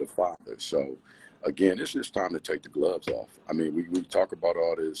out of the father. So again, it's just time to take the gloves off. I mean, we talk about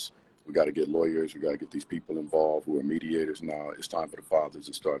all this. We got to get lawyers. We got to get these people involved who are mediators now. It's time for the fathers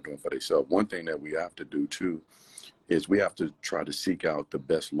to start doing for themselves. One thing that we have to do too is we have to try to seek out the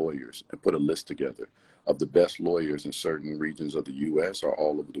best lawyers and put a list together of the best lawyers in certain regions of the U.S. or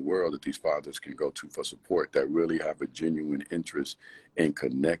all over the world that these fathers can go to for support, that really have a genuine interest in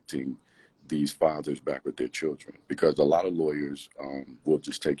connecting these fathers back with their children. Because a lot of lawyers will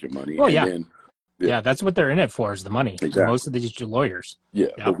just take your money. Well, yeah, that's what they're in it for, is the money. Exactly. Most of these lawyers. Yeah,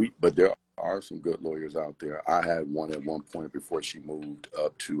 but there are some good lawyers out there. I had one at one point before she moved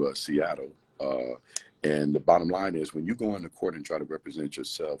up to Seattle. And the bottom line is, when you go into court and try to represent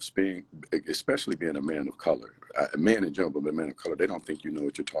yourself, especially being a man of color, a man in general, but a man of color, they don't think you know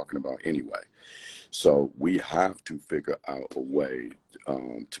what you're talking about anyway. So we have to figure out a way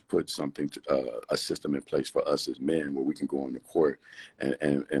to put a system in place for us as men where we can go into court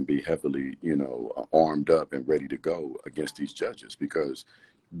and be heavily, you know, armed up and ready to go against these judges, because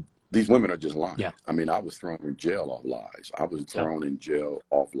these women are just lying. Yeah. I mean, I was thrown in jail off lies. I was thrown in jail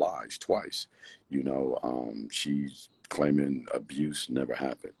off lies twice. You know, she's claiming abuse never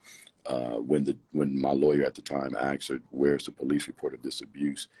happened. When my lawyer at the time asked her, where's the police report of this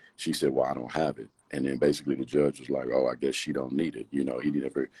abuse? She said, well, I don't have it. And then basically the judge was like, oh, I guess she don't need it. You know,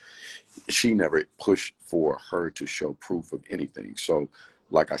 she never pushed for her to show proof of anything. So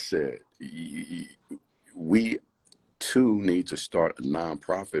like I said, we too need to start a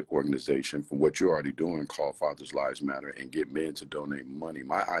nonprofit organization from what you're already doing called Fathers Lives Matter and get men to donate money.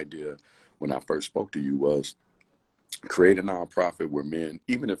 My idea when I first spoke to you was create a nonprofit where men,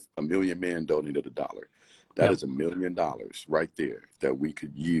 even if 1 million men donated $1, that is $1 million right there that we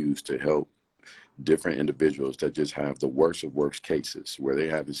could use to help different individuals that just have the worst of worst cases where they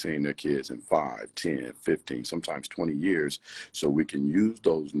haven't seen their kids in 5, 10, 15, sometimes 20 years. So we can use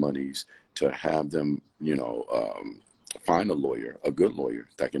those monies to have them, you know, find a lawyer, a good lawyer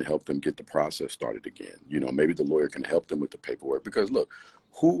that can help them get the process started again. Maybe the lawyer can help them with the paperwork, because look,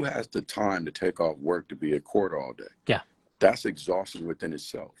 who has the time to take off work to be at court all day? Yeah. That's exhausting within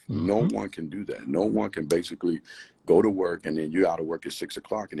itself. No one can do that. No one can basically go to work and then you're out of work at 6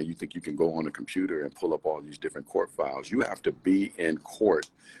 o'clock and then you think you can go on the computer and pull up all these different court files. You have to be in court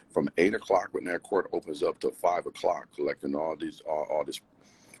from 8 o'clock when that court opens up to 5 o'clock, collecting all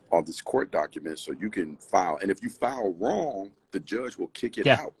this court documents so you can file. And if you file wrong, the judge will kick it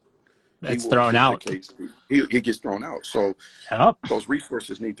out. That's thrown out. He gets thrown out. So those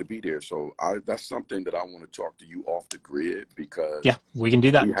resources need to be there. So that's something that I want to talk to you off the grid, because we can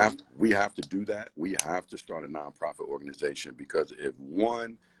do that. We have to do that. We have to start a nonprofit organization, because if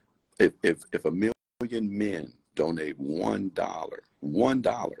a million men donate $1,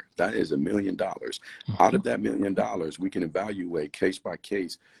 that is $1 million. Out of that $1 million, we can evaluate case by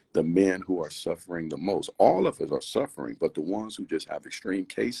case the men who are suffering the most. All of us are suffering, but the ones who just have extreme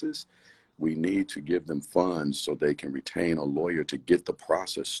cases, we need to give them funds so they can retain a lawyer to get the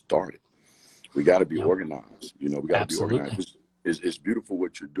process started. We got to be organized. We got to be organized. It's beautiful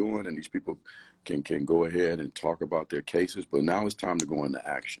what you're doing, and these people can go ahead and talk about their cases, but now it's time to go into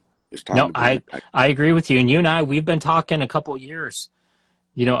action. It's time. I agree with you. And you and I, we've been talking a couple of years,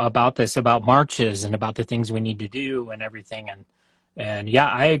 about this, about marches and about the things we need to do and everything. And yeah,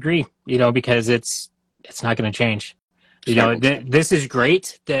 I agree, because it's not going to change. This is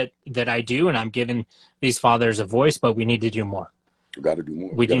great that I do, and I'm giving these fathers a voice, but we need to do more. We got to do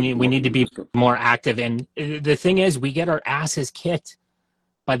more. We need to be more active. And the thing is, we get our asses kicked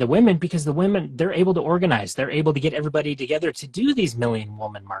by the women, because the women, they're able to organize. They're able to get everybody together to do these million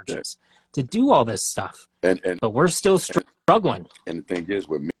woman marches, to do all this stuff. But we're still struggling. And the thing is,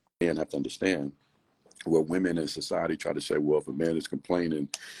 what men have to understand, where women in society try to say, well, if a man is complaining,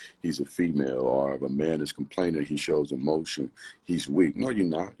 he's a female, or if a man is complaining, he shows emotion, he's weak. No, you're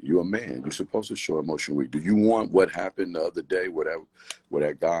not. You're a man. You're supposed to show emotion weak. Do you want what happened the other day where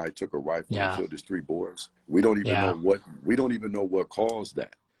that guy took a rifle and killed his 3 boys? We don't even know what caused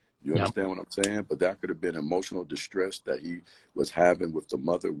that. You understand what I'm saying? But that could have been emotional distress that he was having with the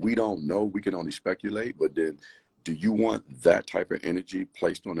mother. We don't know. We can only speculate. But then, do you want that type of energy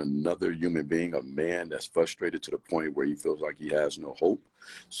placed on another human being, a man that's frustrated to the point where he feels like he has no hope?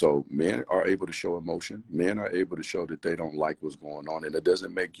 So men are able to show emotion. Men are able to show that they don't like what's going on, and it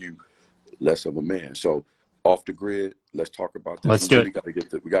doesn't make you less of a man. So off the grid, let's talk about this. Let's do it. We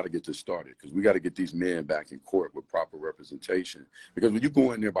got to get this started, because we got to get these men back in court with proper representation. Because when you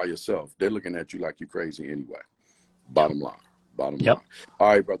go in there by yourself, they're looking at you like you're crazy anyway. Bottom line. All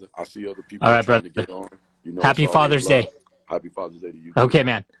right, brother. I see other people trying to get on. Happy Father's Day. Happy Father's Day to you. Okay,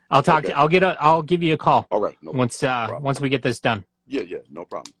 man. I'll talk. Okay. I'll give you a call. All right. No once we get this done. Yeah. No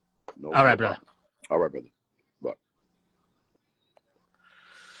problem. All right, brother. All right, brother. Bye.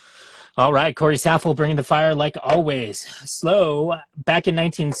 All right, Corey Saffel bringing the fire like always. Back in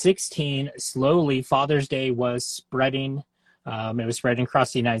 1916, slowly Father's Day was spreading. It was spreading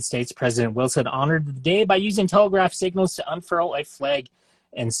across the United States. President Wilson honored the day by using telegraph signals to unfurl a flag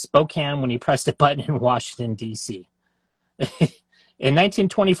in Spokane when he pressed a button in Washington, D.C. In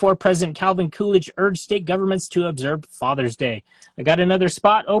 1924, President Calvin Coolidge urged state governments to observe Father's Day. I got another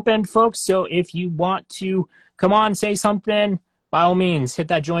spot open, folks, so if you want to come on, say something, by all means, hit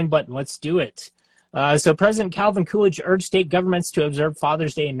that join button. Let's do it. So President Calvin Coolidge urged state governments to observe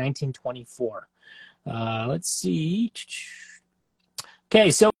Father's Day in 1924. Let's see. Okay,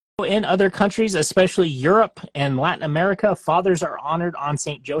 so in other countries, especially Europe and Latin America, fathers are honored on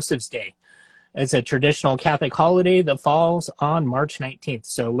St. Joseph's Day. It's a traditional Catholic holiday that falls on March 19th.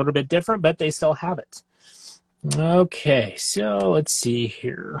 So a little bit different, but they still have it. Okay, so let's see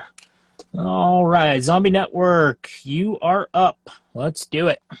here. All right, Zombie Network, you are up. Let's do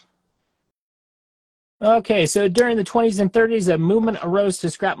it. Okay, so during the 20s and 30s, a movement arose to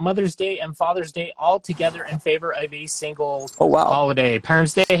scrap Mother's Day and Father's Day altogether in favor of a single holiday,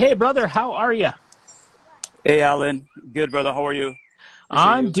 Parents' Day. Hey, brother, how are you? Hey, Alan. Good, brother. How are you?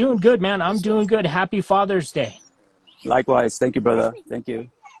 I'm doing good, man. I'm doing good. Happy Father's Day. Likewise. Thank you, brother. Thank you.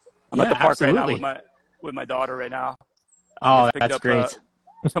 I'm at the park right now with my daughter right now. Oh, that's great.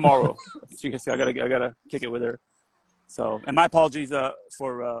 Tomorrow. I gotta kick it with her. So, and my apologies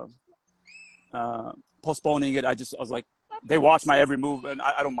for postponing it. I was like, they watch my every move, and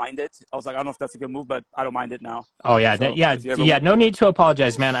I don't mind it. I was like, I don't know if that's a good move, but I don't mind it now. Oh yeah, so, no need to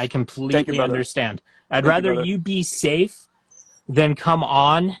apologize, man. I completely understand. I'd rather you be safe than come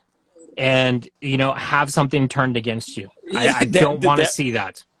on and have something turned against you. I don't want to see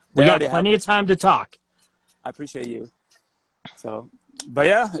that. We got plenty of time to talk. I appreciate you. So, but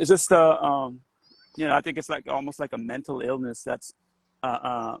yeah, it's just You know, I think it's like almost like a mental illness that's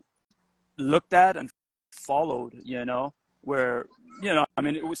looked at and followed, you know, where, you know, I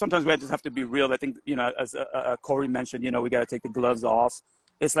mean, sometimes we just have to be real. I think, you know, as Corey mentioned, you know, we got to take the gloves off.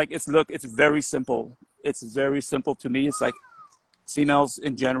 It's like, it's very simple. It's very simple to me. It's like females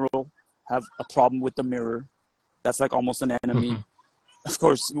in general have a problem with the mirror. That's like almost an enemy. Of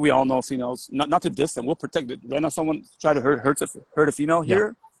course, we all know females, not to diss them, we'll protect it. Right now, someone try to hurt a female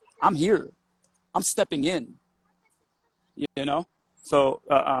here, I'm here. I'm stepping in, you know? So,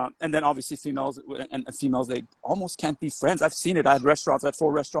 and then obviously females, and females, they almost can't be friends. I've seen it. I had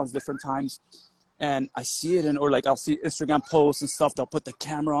 4 restaurants different times. And I see it, or like I'll see Instagram posts and stuff. They'll put the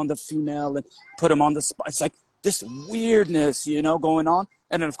camera on the female and put them on the spot. It's like this weirdness, you know, going on.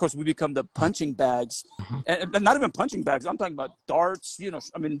 And then, of course, we become the punching bags. And not even punching bags. I'm talking about darts, you know.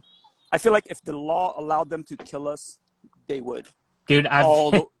 I mean, I feel like if the law allowed them to kill us, they would. Dude,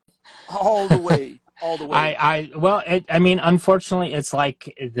 all the way. Well, I mean, unfortunately, it's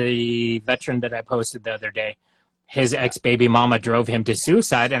like the veteran that I posted the other day. His ex-baby mama drove him to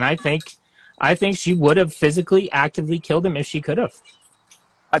suicide, and I think she would have physically, actively killed him if she could have.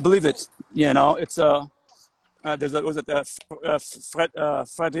 I believe it. You know, it's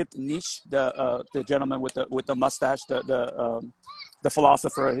Friedrich Nietzsche, the gentleman with the mustache, the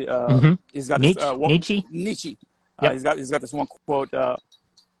philosopher. He's got Nietzsche. Yep. He's got this one quote.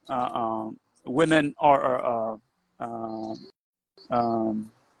 Women are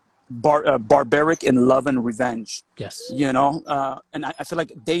barbaric in love and revenge. Yes. You know, and I feel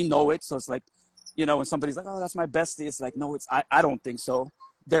like they know it. So it's like, you know, when somebody's like, oh, that's my bestie, it's like, no, I don't think so.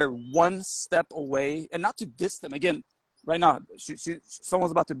 They're one step away, and not to diss them. Again, right now,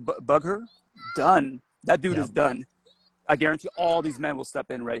 someone's about to bug her. Done. That dude is done. I guarantee all these men will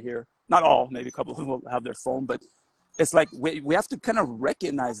step in right here. Not all, maybe a couple of them will have their phone, but it's like we have to kind of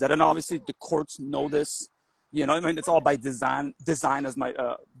recognize that. And obviously the courts know this. You know, I mean, it's all by design, as my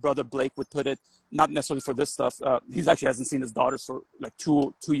brother Blake would put it, not necessarily for this stuff. He actually hasn't seen his daughters for like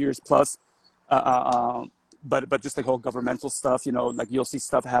two years plus. But just like whole governmental stuff, you know, like you'll see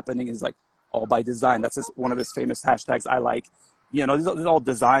stuff happening is like all by design. That's just one of his famous hashtags I like. You know, this is all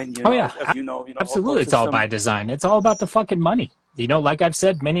design. You know, as you know, absolutely, it's all by design. It's all about the fucking money. You know, like I've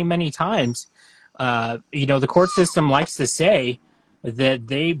said many, many times, you know, the court system likes to say that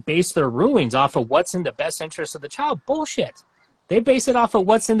they base their rulings off of what's in the best interest of the child. Bullshit. They base it off of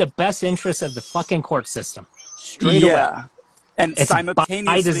what's in the best interest of the fucking court system. Straight away. And it's simultaneously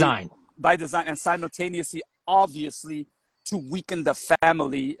by design. By design, and simultaneously, obviously, to weaken the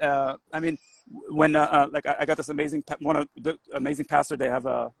family. I mean, when like I got this amazing one of the amazing pastor. They have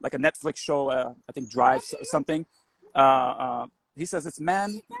like a Netflix show. I think Drive something. He says it's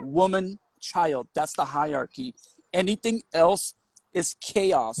man, woman, child. That's the hierarchy. Anything else is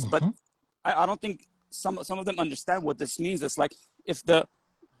chaos. But I don't think some of them understand what this means. It's like if the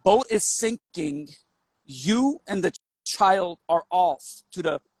boat is sinking, you and the child are off to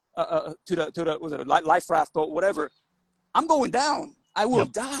the was it life raft or whatever. I'm going down. I will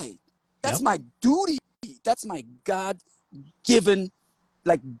die. That's my duty. That's my God-given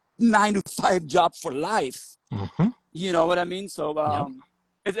like 9-to-5 job for life. You know what I mean? So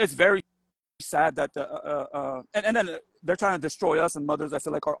it's very sad that and then they're trying to destroy us, and mothers I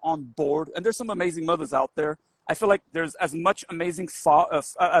feel like are on board. And there's some amazing mothers out there. I feel like there's as much amazing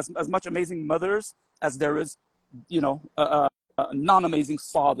as much amazing mothers as there is, you know, non-amazing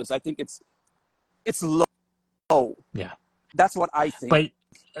fathers. I think it's low. Yeah, that's what I think.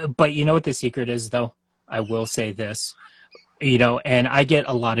 But you know what the secret is, though? I will say this, you know, and I get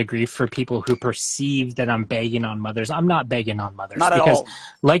a lot of grief for people who perceive that I'm begging on mothers. I'm not begging on mothers. Not because, at all.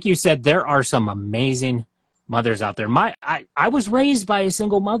 Like you said, there are some amazing mothers out there. I was raised by a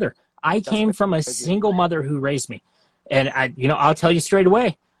single mother. I came from a single mother who raised me. And I'll tell you straight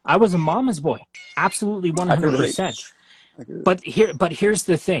away, I was a mama's boy. Absolutely 100%. But here's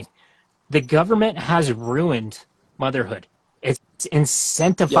the thing. The government has ruined motherhood. It's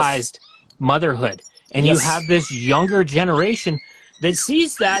incentivized motherhood. And you have this younger generation that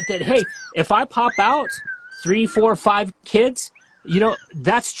sees that, hey, if I pop out 3, 4, 5 kids, you know,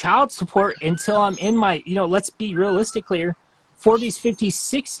 that's child support until I'm in my, you know, let's be realistic here, 40s, 50s,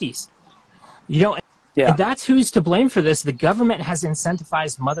 60s. You know, and that's who's to blame for this. The government has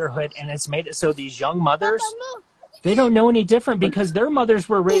incentivized motherhood, and it's made it so these young mothers, they don't know any different because their mothers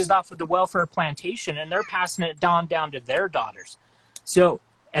were raised off of the welfare plantation, and they're passing it down to their daughters. So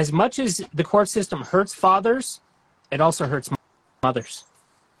as much as the court system hurts fathers, it also hurts mothers.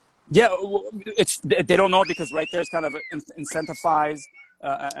 Yeah, they don't know because right there it's kind of incentivized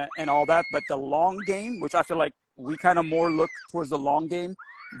and all that. But the long game, which I feel like we kind of more look towards the long game,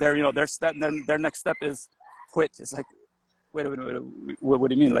 their next step is quit. It's like, wait a minute, what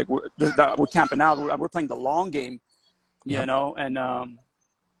do you mean? Like we're camping out. We're playing the long game, you know. And I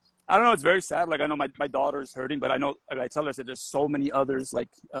don't know. It's very sad. Like I know my daughter is hurting, but I know I tell her, I said there's so many others. Like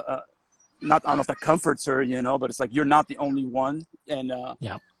not, I don't know if that comforts her, you know, but it's like you're not the only one. And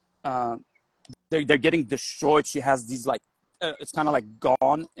they're getting destroyed. She has these like it's kind of like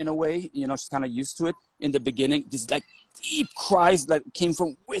gone in a way, you know. She's kind of used to it in the beginning. These like deep cries that came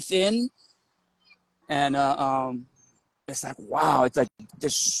from within, and it's like, wow, it's like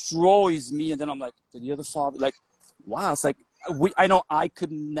destroys me. And then I'm like, the other father, like, wow, it's like I know I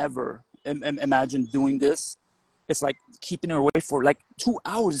could never imagine doing this. It's like keeping her away for like 2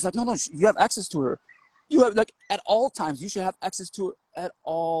 hours. It's like, no, you have access to her. You have like at all times. You should have access to her at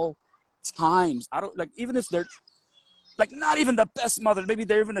all times. I don't like, even if they're like not even the best mother, maybe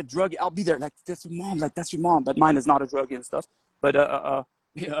they're even a druggie. I'll be there. Like, that's your mom. Like, that's your mom. But mine is not a druggie and stuff. But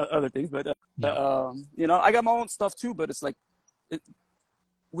other things. But you know, I got my own stuff too. But it's like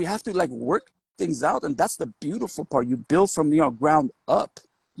we have to like work things out, and that's the beautiful part. You build from ground up.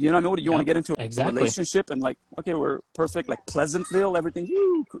 You know what I mean? What do you want to get into a relationship and like, okay, we're perfect, like Pleasantville, everything.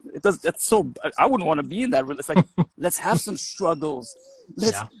 It does. That's so. I wouldn't want to be in that. It's like let's have some struggles.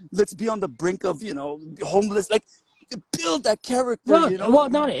 Let's be on the brink of homeless. Like build that character. Well,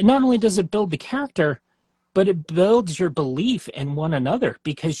 not only does it build the character, but it builds your belief in one another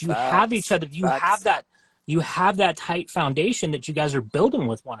because you have each other. You have that tight foundation that you guys are building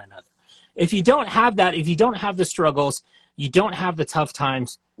with one another. If you don't have that, if you don't have the struggles, you don't have the tough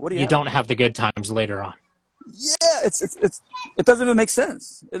times, you don't have the good times later on. Yeah, it doesn't even make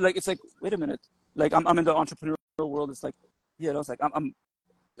sense. It's like wait a minute. Like I'm in the entrepreneurial world. It's like it's like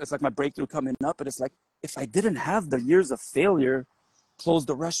it's like my breakthrough coming up, but it's like if I didn't have the years of failure, closed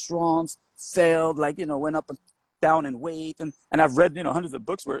the restaurants, failed, like went up and down in weight, and I've read hundreds of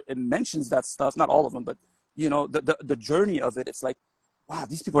books where it mentions that stuff. Not all of them, but the journey of it. It's like, wow,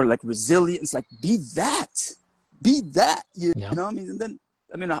 these people are like resilient. It's like be that. You know what I mean?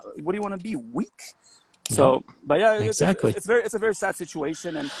 And then what do you want to be, weak? So but exactly. It's a very sad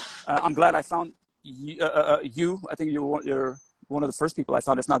situation, and I'm glad I found you. I think you're one of the first people I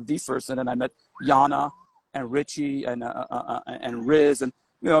found. It's not the first, and then I met Yana and Richie and Riz, and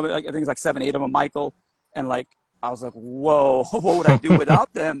I think it's like 7, 8 of them, Michael, and like I was like, whoa, what would I do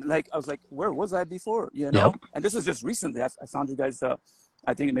without them? Like I was like, where was I before? And this is just recently. I found you guys.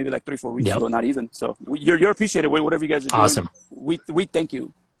 I think maybe like 3-4 weeks ago, not even. So you're appreciated. Whatever you guys are doing. Awesome. We thank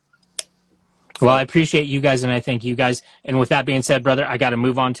you. Well, I appreciate you guys, and I thank you guys. And with that being said, brother, I got to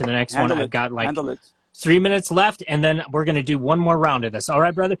move on to the next one. I've got like 3 minutes left, and then we're going to do one more round of this. All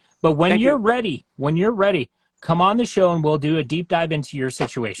right, brother? But when you're ready, come on the show, and we'll do a deep dive into your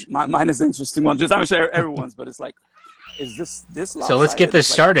situation. Mine is an interesting one. I'm sure everyone's, but it's like, is this so let's get this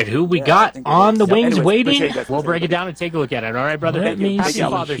started. Who we got on the wings waiting? We'll break it down and take a look at it. All right, brother? Happy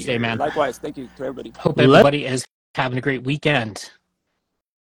Father's Day, man. Likewise. Thank you to everybody. Hope everybody is having a great weekend.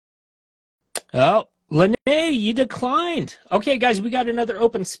 Oh, Lene, you declined. Okay, guys, we got another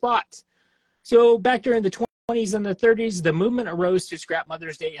open spot. So back during the 20s and the 30s, the movement arose to scrap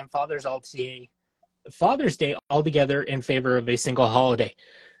Mother's Day and Father's Day altogether in favor of a single holiday.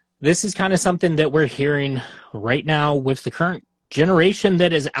 This is kind of something that we're hearing right now with the current generation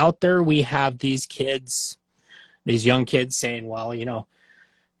that is out there. We have these kids, these young kids saying, well,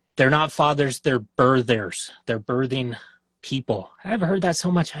 they're not fathers, they're birthers. They're birthing people. I've heard that so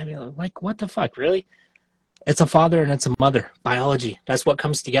much. I mean, like, what the fuck, really? It's a father and it's a mother. Biology. That's what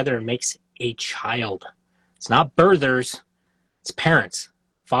comes together and makes a child. It's not birthers, it's parents,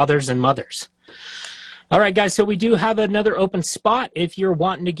 fathers and mothers. All right, guys, so we do have another open spot. If you're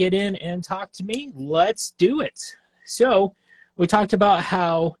wanting to get in and talk to me, let's do it. So we talked about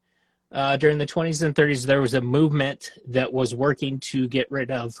how during the 20s and 30s, there was a movement that was working to get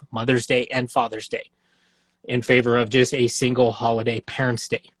rid of Mother's Day and Father's Day in favor of just a single holiday, Parents'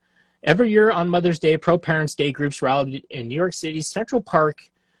 Day. Every year on Mother's Day, pro-Parents' Day groups rallied in New York City's Central Park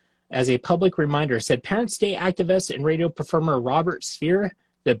as a public reminder, said Parents' Day activist and radio performer Robert Sphere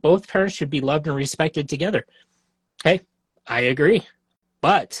that both parents should be loved and respected together. Hey, I agree.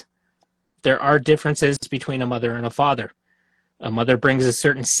 But there are differences between a mother and a father. A mother brings a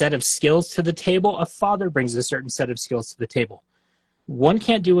certain set of skills to the table. A father brings a certain set of skills to the table. One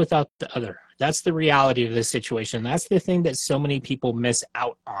can't do without the other. That's the reality of this situation. That's the thing that so many people miss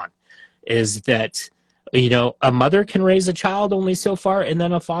out on, is that, a mother can raise a child only so far, and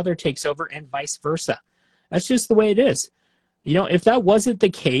then a father takes over, and vice versa. That's just the way it is. If that wasn't the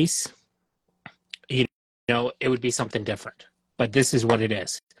case, it would be something different. But this is what it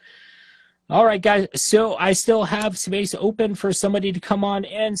is. All right, guys. So I still have space open for somebody to come on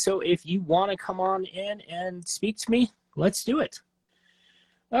in. So if you want to come on in and speak to me, let's do it.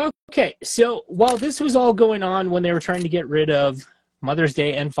 Okay. So while this was all going on, when they were trying to get rid of Mother's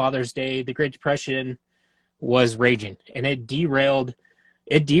Day and Father's Day, the Great Depression was raging, and it derailed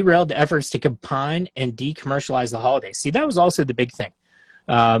efforts to combine and decommercialize the holiday. See, that was also the big thing,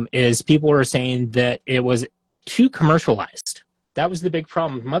 is people were saying that it was too commercialized. That was the big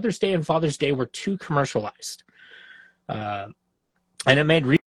problem. Mother's Day and Father's Day were too commercialized. And it made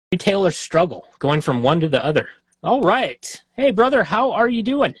retailers struggle going from one to the other. All right. Hey, brother, how are you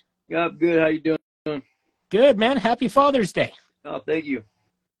doing? Yeah, good. How you doing? Good, man. Happy Father's Day. Oh, thank you.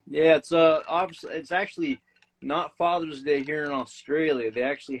 Yeah, it's obviously it's actually not Father's Day here in Australia. They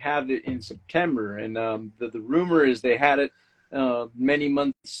actually have it in September, and the rumor is they had it many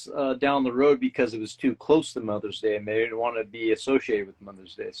months down the road because it was too close to Mother's Day, and they didn't want to be associated with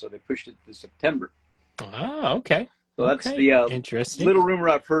Mother's Day, so they pushed it to September. Oh, okay. So that's okay. the Interesting little rumor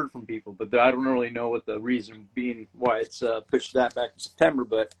I've heard from people, but I don't really know what the reason being why it's pushed that back to September.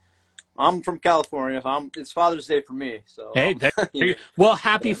 But I'm from California. It's Father's Day for me. So hey, well,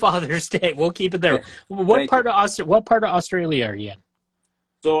 happy Father's Day. We'll keep it there. What part of Australia are you in?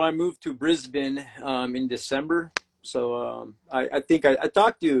 So I moved to Brisbane in December. So I think I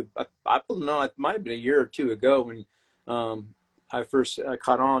talked to you, I don't know, it might have been a year or two ago when I first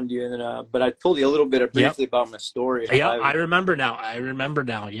caught on to you, and but I told you a little bit briefly about my story. Yeah, I remember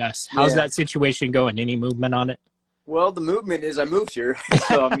now. Yes. How's that situation going? Any movement on it? Well, the movement is I moved here.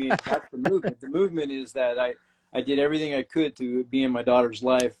 So, I mean, that's the movement. The movement is that I did everything I could to be in my daughter's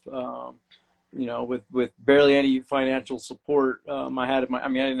life, you know, with barely any financial support. I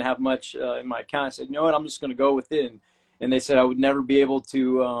didn't have much in my account. I said, you know what, I'm just going to go with it. And they said I would never be able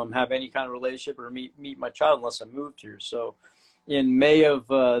to have any kind of relationship or meet my child unless I moved here. So in May of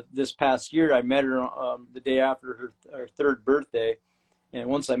this past year, I met her the day after her third birthday. And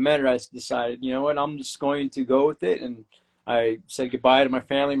once I met her, I decided, you know what, I'm just going to go with it. And I said goodbye to my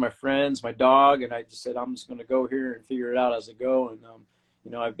family, my friends, my dog. And I just said, I'm just going to go here and figure it out as I go. And,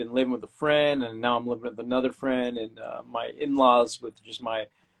 you know, I've been living with a friend, and now I'm living with another friend. And my in-laws, with just my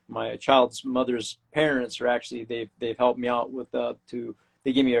child's mother's parents, are actually, they've helped me out with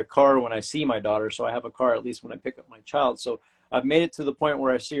they give me a car when I see my daughter. So I have a car at least when I pick up my child. So I've made it to the point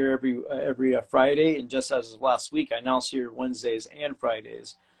where I see her every Friday, and just as of last week, I now see her Wednesdays and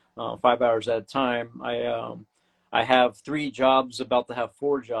Fridays, 5 hours at a time. I have 3 jobs, about to have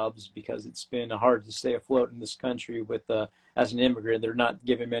 4 jobs, because it's been hard to stay afloat in this country with as an immigrant. They're not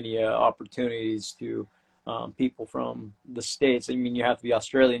giving many opportunities to people from the States. I mean, you have to be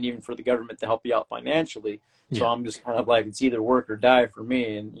Australian even for the government to help you out financially. So I'm just kind of like, it's either work or die for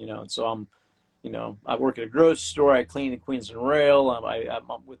me, and you know, so I'm. You know, I work at a grocery store. I clean the Queensland Rail.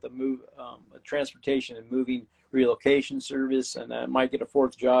 I'm with a transportation and moving relocation service, and I might get a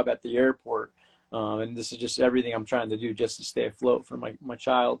 4th job at the airport. And this is just everything I'm trying to do just to stay afloat for my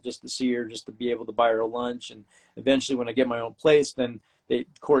child, just to see her, just to be able to buy her lunch. And eventually, when I get my own place, then the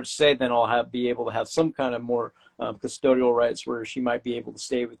courts say then I'll be able to have some kind of more custodial rights where she might be able to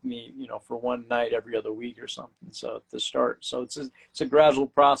stay with me, you know, for one night every other week or something. So to start, so it's a gradual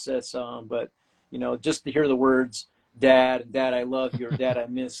process, but. You know, just to hear the words, Dad, I love you, or Dad, I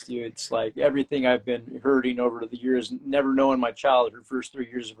missed you. It's like everything I've been hurting over the years, never knowing my child, her first 3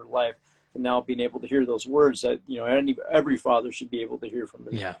 years of her life, and now being able to hear those words that, you know, every father should be able to hear from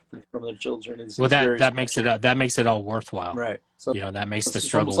their children. Well, that makes it all worthwhile. Right. So, you know, that makes the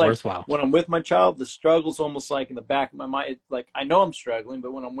struggle like worthwhile. When I'm with my child, the struggle's almost like in the back of my mind. It's like, I know I'm struggling,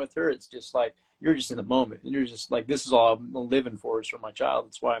 but when I'm with her, it's just like, you're just in the moment. And you're just like, this is all I'm living for, is for my child.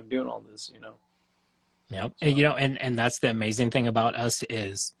 That's why I'm doing all this, you know. Yeah, and, you know, and that's the amazing thing about us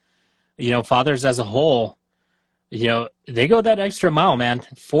is, you know, fathers as a whole, you know, they go that extra mile, man.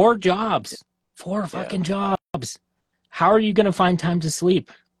 4 jobs, 4 fucking jobs. How are you going to find time to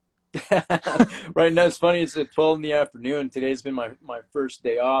sleep? Right now, it's funny. It's at 12 in the afternoon. Today's been my first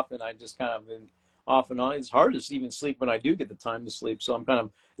day off, and I just kind of been off and on. It's hard to even sleep when I do get the time to sleep. So I'm kind of,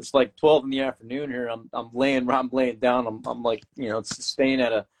 it's like 12 in the afternoon here. I'm laying down. I'm like, you know, it's staying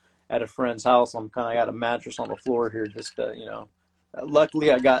at a friend's house. I'm kind of got a mattress on the floor here, just you know,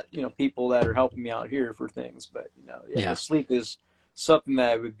 luckily I got, you know, people that are helping me out here for things, but you know, the sleep is something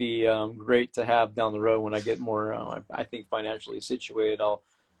that would be great to have down the road when I get more, I think, financially situated. I'll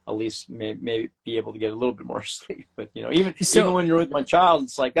at least maybe be able to get a little bit more sleep. But you know, even when you're with my child,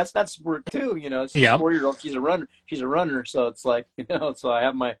 it's like that's work too. You know, she's a 4-year-old. She's a runner. So it's like, you know, so I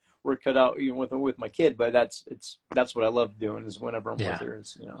have my work cut out even with my kid. But that's what I love doing, is whenever I'm with her.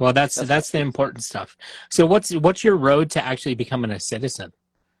 Is, you know, well, that's the important stuff. So what's your road to actually becoming a citizen?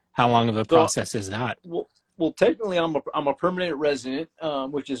 How long of a So, process is that? well, technically, I'm a permanent resident,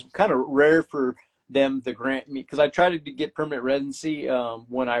 which is kind of rare for them to grant me, because I tried to get permanent residency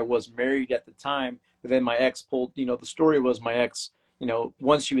when I was married at the time, but then my ex pulled. The story was my ex.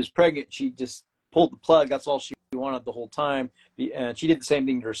 Once she was pregnant, she just pulled the plug. That's all she wanted the whole time, and she did the same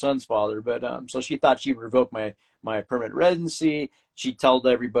thing to her son's father. But so she thought she would revoke my permanent residency. She told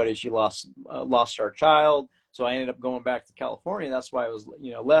everybody she lost our child. So I ended up going back to California. That's why I was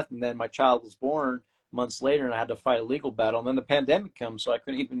left. And then my child was born months later, and I had to fight a legal battle. And then the pandemic comes, so I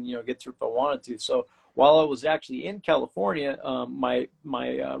couldn't even get through if I wanted to. So while I was actually in California, my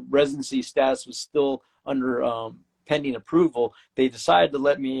residency status was still under pending approval. They decided to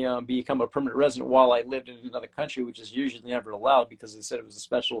let me become a permanent resident while I lived in another country, which is usually never allowed, because they said it was a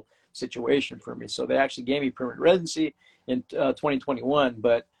special situation for me. So they actually gave me permanent residency in 2021,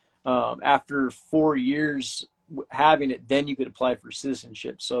 but after 4 years having it, then you could apply for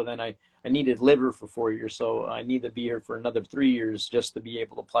citizenship. So then I needed to live here for 4 years, so I need to be here for another 3 years just to be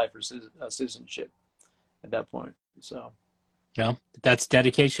able to apply for citizenship at that point. So Yeah, that's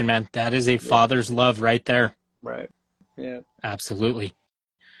dedication, man. That is a father's love right there. Right. Yeah. Absolutely.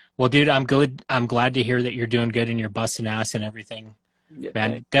 Well, dude, I'm good. I'm glad to hear that you're doing good and you're busting ass and everything. Yeah,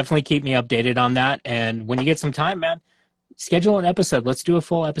 Man, thanks. definitely keep me updated on that. And when you get some time, man, schedule an episode. Let's do a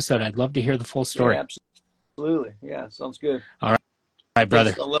full episode. I'd love to hear the full story. Yeah, absolutely. Yeah, sounds good. All right,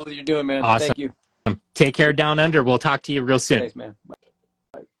 brother. Yes, I love what you're doing, man. Awesome. Thank you. Take care down under. We'll talk to you real soon. Thanks, man. Bye.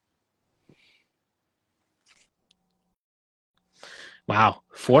 Wow,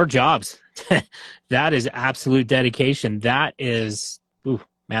 4 jobs. That is absolute dedication. That is,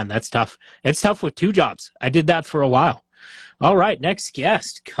 man, that's tough. It's tough with 2 jobs. I did that for a while. All right, next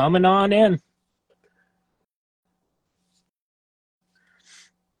guest coming on in.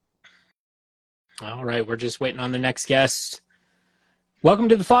 All right, we're just waiting on the next guest. Welcome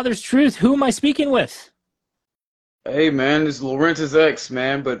to the Father's Truth. Who am I speaking with? Hey, man, this is Laurentis X,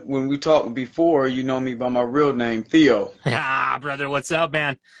 man. But when we talked before, you know me by my real name, Theo. Ah, brother, what's up,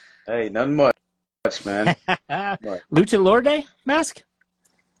 man? Hey, nothing much, man. Lucha Lorde mask?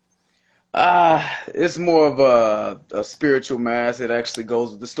 It's more of a spiritual mask. It actually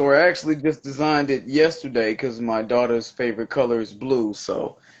goes with the story. I actually just designed it yesterday because my daughter's favorite color is blue.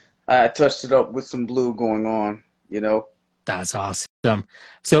 So I touched it up with some blue going on, That's awesome.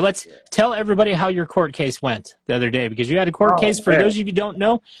 So let's tell everybody how your court case went the other day, because you had a court case. For those of you who don't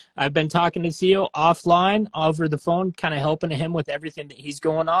know, I've been talking to Theo offline over the phone, kind of helping him with everything that he's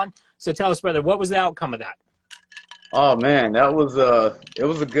going on. So tell us, brother, what was the outcome of that? Oh, man, it was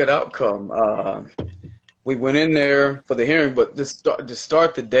a good outcome. We went in there for the hearing, but to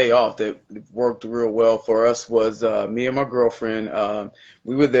start the day off, that worked real well for us was me and my girlfriend.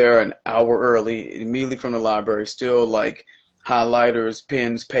 We were there an hour early, immediately from the library, still like highlighters,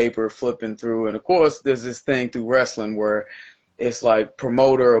 pens, paper, flipping through. And of course, there's this thing through wrestling where it's like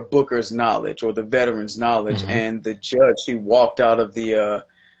promoter or booker's knowledge or the veteran's knowledge. Mm-hmm. And the judge, she walked out of the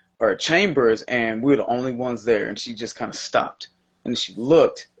her chambers, and we were the only ones there. And she just kind of stopped, and she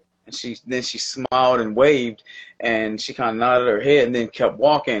looked. And then she smiled and waved, and she kind of nodded her head and then kept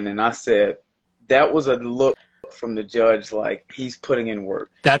walking. And I said, that was a look from the judge, like he's putting in work.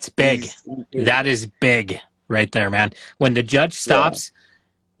 That's big. That is big right there, man. When the judge stops,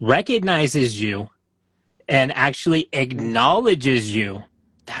 recognizes you, and actually acknowledges you,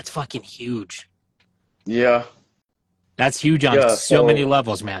 that's fucking huge. Yeah. That's huge on so many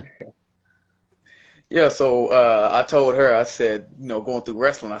levels, man. Yeah, so I told her, I said, going through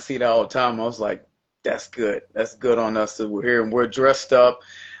wrestling, I see that all the time. I was like, that's good. That's good on us that we're here and we're dressed up.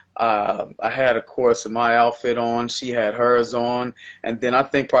 I had, of course, my outfit on. She had hers on. And then I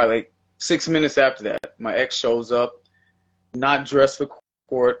think probably like 6 minutes after that, my ex shows up, not dressed for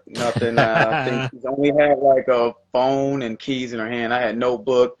court, nothing. I think she only had like a phone and keys in her hand. I had no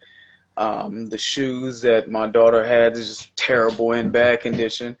book. The shoes that my daughter had is just terrible, in bad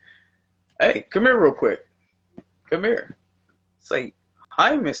condition. Hey, come here real quick. Come here. Say,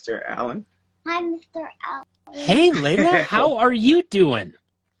 hi, Mr. Allen. Hi, Mr. Allen. Hey, Layla, how are you doing?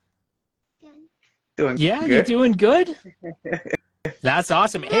 Doing Yeah, good. you doing good? That's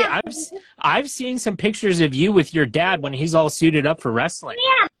awesome. Hey, I've seen some pictures of you with your dad when he's all suited up for wrestling.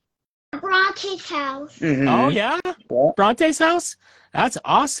 Yeah, Bronte's house. Mm-hmm. Oh, yeah? Bronte's house? That's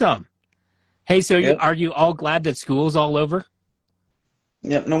awesome. Hey, so are you all glad that school's all over?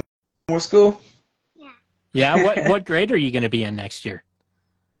 Yep, no more school? Yeah. Yeah, what grade are you going to be in next year?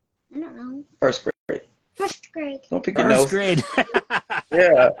 I don't know. First grade. First grade. Don't pick your First nose. grade.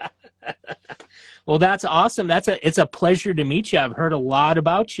 Yeah. Well, that's awesome. It's a pleasure to meet you. I've heard a lot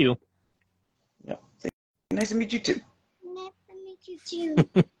about you. Yeah. Nice to meet you too. Nice to meet you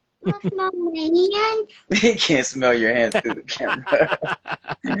too. I smell my hands. He can't smell your hands through the camera.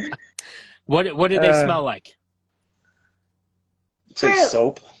 What do they smell like? Say Fruit.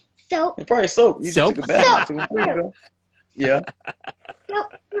 soap. Soap. Probably soap. You just Soap? took a bath. Soap. There you go. Yeah.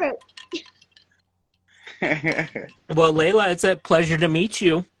 Soap. Fruit. Well, Layla, it's a pleasure to meet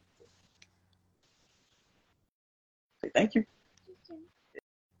you. Thank you.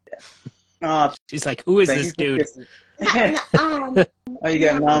 Oh, She's like, who is thank this you for dude? kissing. Um, Oh, you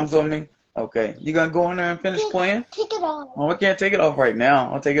got noms on me? Okay. You gonna go in there and finish playing? take it off. Oh, I can't take it off right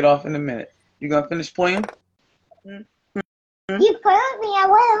now. I'll take it off in a minute. You gonna finish playing? You put me, I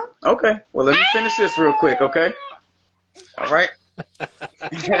will. Okay. Well, let me finish this real quick, okay? All right.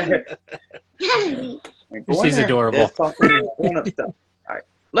 She's adorable. Yes, talk to me. Going up stuff. All right.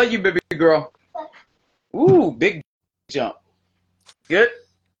 Love you, baby girl. Ooh, big jump. Good?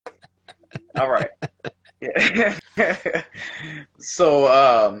 All right. Yeah.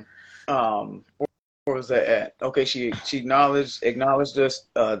 So, where was that at? Okay, she acknowledged us.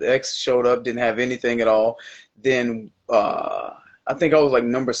 The ex showed up, didn't have anything at all. Then I think I was like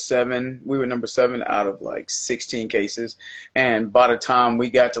number 7. We were number 7 out of like 16 cases. And by the time we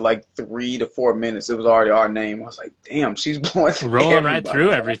got to like 3 to 4 minutes, it was already our name. I was like, damn, she's blowing through Rolling right everybody.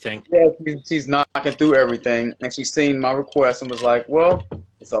 through everything. Yeah, she's knocking through everything. And she's seen my request and was like, well,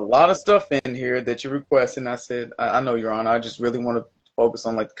 it's a lot of stuff in here that you request. And I said, I know, Your Honor, I just really want to focus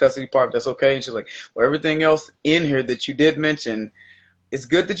on like the custody part. That's okay. And she's like, well, everything else in here that you did mention, it's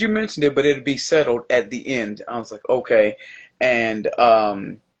good that you mentioned it, but it'll be settled at the end. I was like, okay. And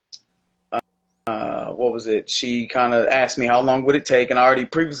what was it? She kind of asked me how long would it take, and I already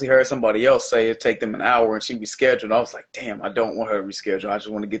previously heard somebody else say it'd take them an hour, and she'd rescheduled. I was like, damn, I don't want her to reschedule. I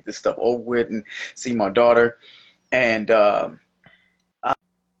just want to get this stuff over with and see my daughter. And I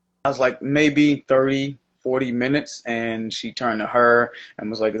was like, maybe 30, 40 minutes, and she turned to her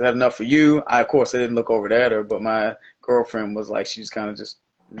and was like, is that enough for you? Of course, I didn't look over at her, but my girlfriend was like, she just kind of just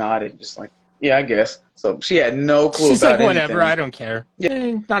nodded, just like, yeah, I guess. So she had no clue She's about like, whatever, anything. I don't care.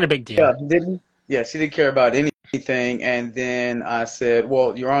 Yeah. Not a big deal. Yeah, she didn't care about anything. And then I said,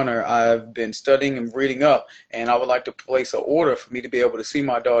 well, Your Honor, I've been studying and reading up, and I would like to place an order for me to be able to see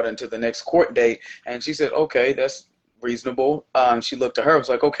my daughter until the next court date. And she said, okay, that's reasonable. She looked at her, was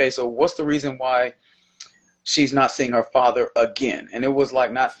like, okay, so what's the reason why she's not seeing her father again? And it was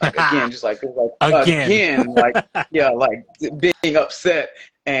like, not like again, just like, it was like again, like, yeah, like being upset.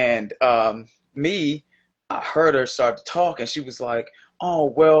 And I heard her start to talk, and she was like, oh,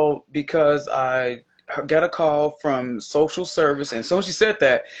 well, because I got a call from social service. And so she said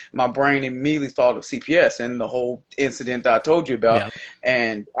that, my brain immediately thought of CPS and the whole incident that I told you about. Yeah.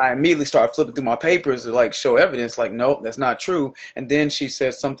 And I immediately started flipping through my papers to like show evidence, like, nope, that's not true. And then she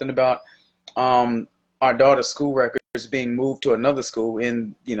said something about our daughter's school records being moved to another school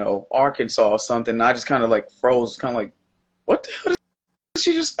in, Arkansas or something. And I just kind of like froze, kind of like, what the hell?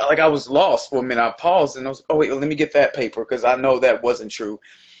 She just, like, I was lost for a minute. I paused and I was, oh wait, let me get that paper, because I know that wasn't true.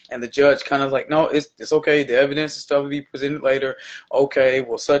 And the judge kind of like, no, it's okay. The evidence and stuff will be presented later. Okay,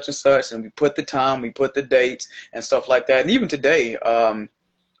 well, such and such. And we put the time, we put the dates and stuff like that. And even today,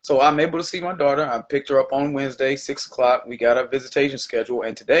 so I'm able to see my daughter. I picked her up on Wednesday, 6 o'clock. We got our visitation schedule.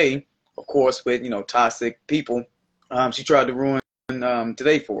 And today, of course, with, toxic people, she tried to ruin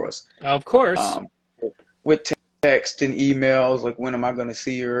today for us. Of course. With text and emails, like, when am I going to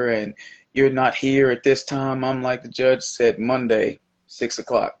see her? And you're not here at this time. I'm like, the judge said Monday, 6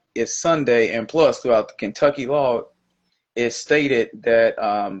 o'clock. It's Sunday, and plus, throughout the Kentucky law, it's stated that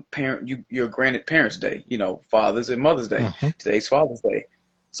you're granted Parents' Day, Father's and Mother's Day. Mm-hmm. Today's Father's Day.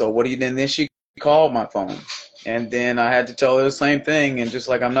 So what do you then? Then she called my phone, and then I had to tell her the same thing, and just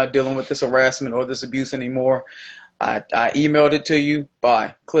like, I'm not dealing with this harassment or this abuse anymore. I emailed it to you,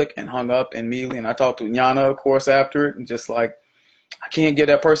 bye, click, and hung up immediately. And I talked to Yana, of course, after it, and just like, I can't give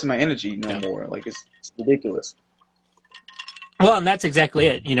that person my energy no more. Like, it's ridiculous. Well, and that's exactly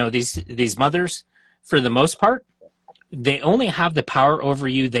it. These mothers, for the most part, they only have the power over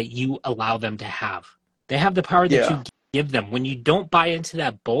you that you allow them to have. They have the power that you give them. When you don't buy into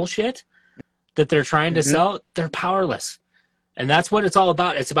that bullshit that they're trying to sell, they're powerless. And that's what it's all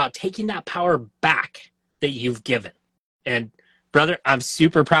about. It's about taking that power back that you've given. And brother, I'm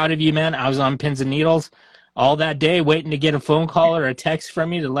super proud of you, man. I was on pins and needles all that day waiting to get a phone call or a text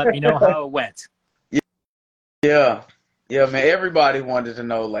from you to let me know how it went. Yeah, man. Everybody wanted to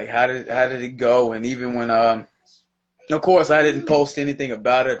know, like, how did it go? And even when, of course, I didn't post anything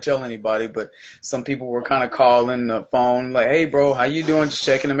about it or tell anybody, but some people were kind of calling the phone, like, hey, bro, how you doing? Just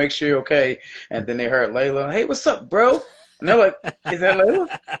checking to make sure you're okay. And then they heard Layla, hey, what's up, bro? And they're like, is that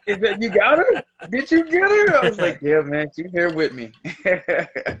Layla? Is that, you got her? Did you get her? I was like, yeah, man, she's here with me.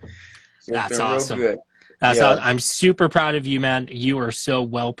 That's awesome. Real good. That's Yeah. awesome. I'm super proud of you, man. You are so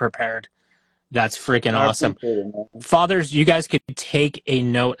well prepared. That's freaking awesome. Fathers, you guys could take a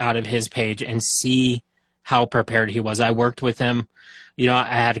note out of his page and see how prepared he was. I worked with him. You know, I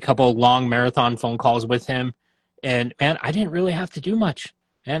had a couple of long marathon phone calls with him. And, man, I didn't really have to do much.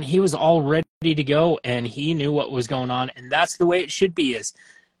 And he was all ready to go, and he knew what was going on. And that's the way it should be is,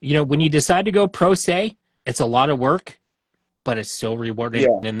 you know, when you decide to go pro se, it's a lot of work, but it's so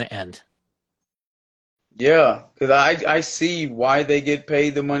rewarding in the end. Yeah, because I see why they get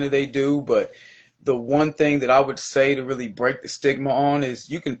paid the money they do, but the one thing that I would say to really break the stigma on is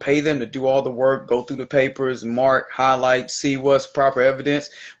you can pay them to do all the work, go through the papers, mark, highlight, see what's proper evidence,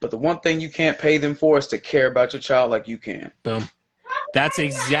 but the one thing you can't pay them for is to care about your child like you can. Boom. That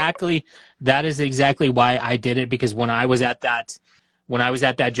is exactly why I did it, because when I was at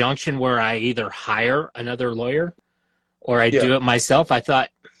that junction where I either hire another lawyer or I do it myself, I thought,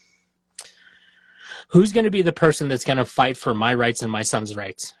 who's going to be the person that's going to fight for my rights and my son's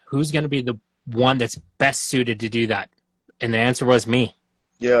rights? Who's going to be the one that's best suited to do that? And the answer was me.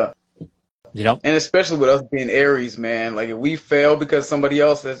 Yeah. You know? And especially with us being Aries, man, like if we fail because somebody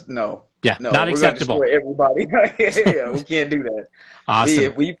else is, no, not acceptable. We're going to destroy everybody. Yeah, we can't do that. Awesome. See,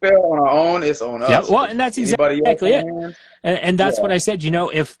 if we fail on our own, it's on us. Yeah, well, and that's exactly it. And that's what I said. You know,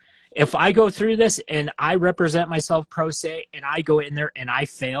 if I go through this and I represent myself pro se and I go in there and I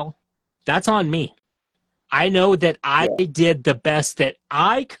fail, that's on me. I know that I did the best that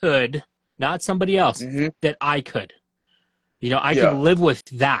I could, not somebody else, that I could. You know, I could live with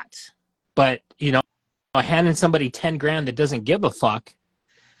that. But, you know, handing somebody 10 grand that doesn't give a fuck,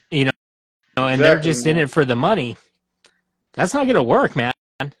 you know, and they're just in it for the money, that's not going to work, man.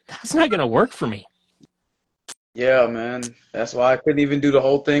 That's not going to work for me. Yeah, man. That's why I couldn't even do the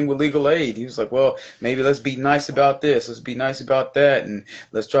whole thing with legal aid. He was like, well, maybe let's be nice about this. Let's be nice about that. And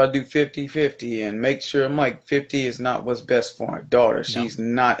let's try to do 50-50 and make sure. I'm like, 50 is not what's best for my daughter. She's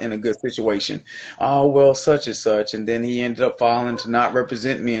not in a good situation. Oh, well, such and such. And then he ended up filing to not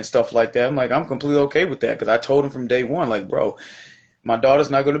represent me and stuff like that. I'm like, I'm completely okay with that because I told him from day one, like, bro, my daughter's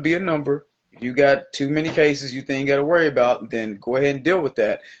not going to be a number. If you got too many cases you think you got to worry about, then go ahead and deal with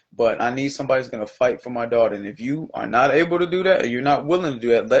that. But I need somebody who's going to fight for my daughter. And if you are not able to do that or you're not willing to do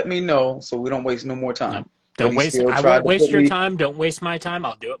that, let me know so we don't waste no more time. Don't waste. I won't waste your time. Don't waste my time.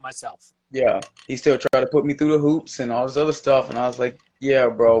 I'll do it myself. Yeah. He still tried to put me through the hoops and all this other stuff. And I was like, yeah,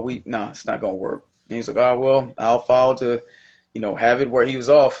 bro, it's not going to work. And he's like, oh, well, I'll file to, you know, have it where he was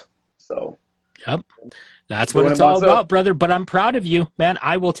off. So. Yep. That's what it's all about, brother. But I'm proud of you, man.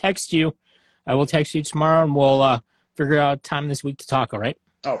 I will text you. Tomorrow, and we'll figure out time this week to talk, all right?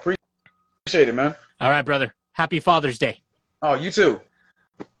 Oh, appreciate it, man. All right, brother. Happy Father's Day. Oh, you too.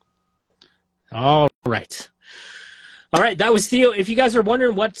 All right. All right, that was Theo. If you guys are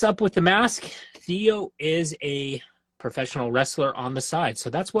wondering what's up with the mask, Theo is a professional wrestler on the side. So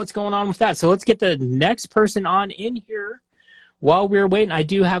that's what's going on with that. So let's get the next person on in here. While we're waiting, I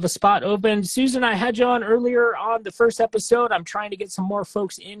do have a spot open. Susan, I had you on earlier on the first episode. I'm trying to get some more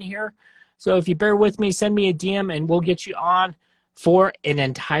folks in here. So if you bear with me, send me a DM and we'll get you on for an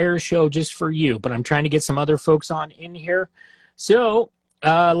entire show just for you. But I'm trying to get some other folks on in here. So,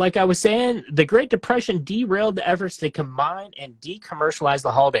 like I was saying, the Great Depression derailed the efforts to combine and decommercialize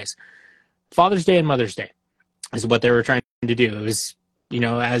the holidays. Father's Day and Mother's Day is what they were trying to do. It was, you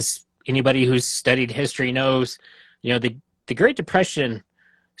know, as anybody who's studied history knows, you know, the Great Depression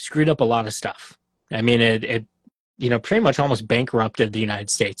screwed up a lot of stuff. I mean, it you know, pretty much almost bankrupted the United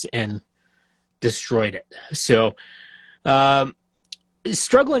States and destroyed it. So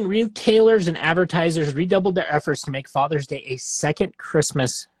struggling retailers and advertisers redoubled their efforts to make Father's Day a second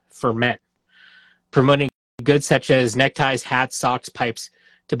Christmas for men, promoting goods such as neckties, hats, socks, pipes,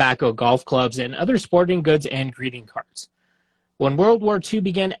 tobacco, golf clubs, and other sporting goods and greeting cards. When World War II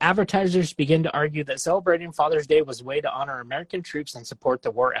began, advertisers began to argue that celebrating Father's Day was a way to honor American troops and support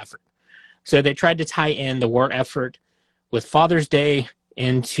the war effort. So they tried to tie in the war effort with Father's Day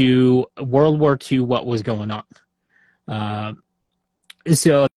into World War II, what was going on.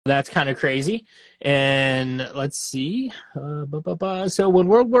 So that's kind of crazy. And let's see. So when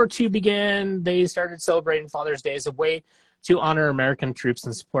World War II began, they started celebrating Father's Day as a way to honor American troops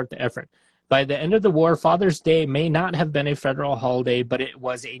and support the effort. By the end of the war, Father's Day may not have been a federal holiday, but it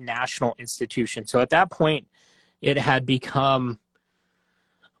was a national institution. So at that point, it had become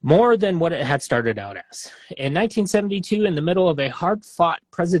more than what it had started out as. In 1972, in the middle of a hard-fought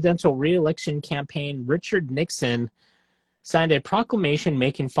presidential re-election campaign, Richard Nixon signed a proclamation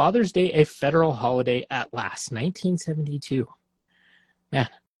making Father's Day a federal holiday at last. 1972. Man,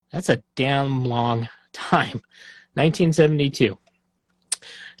 that's a damn long time. 1972.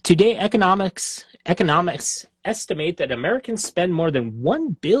 Today, economics estimate that Americans spend more than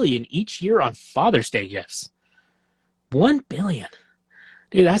 $1 billion each year on Father's Day gifts. $1 billion.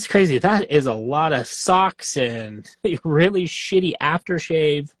 Dude, that's crazy. That is a lot of socks and really shitty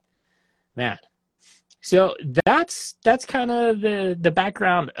aftershave. Man. So that's kind of the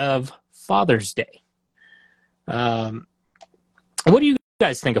background of Father's Day. What do you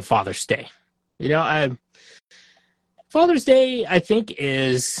guys think of Father's Day? Father's Day, I think,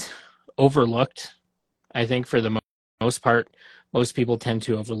 is overlooked. I think for the most part, most people tend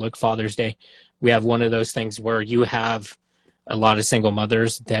to overlook Father's Day. We have one of those things where you have a lot of single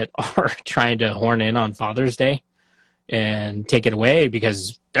mothers that are trying to horn in on Father's Day and take it away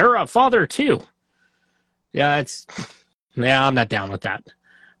because they're a father too. Yeah, I'm not down with that.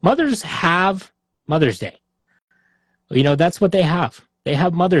 Mothers have Mother's Day. That's what they have. They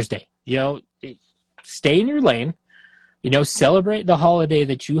have Mother's Day. Stay in your lane, celebrate the holiday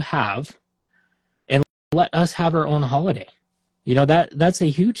that you have, and let us have our own holiday. That's a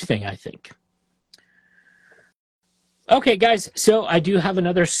huge thing, I think. Okay, guys, so I do have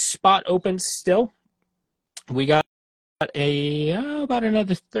another spot open still. We got about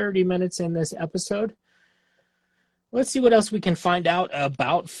another 30 minutes in this episode. Let's see what else we can find out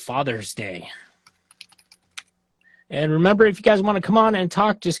about Father's Day. And remember, if you guys want to come on and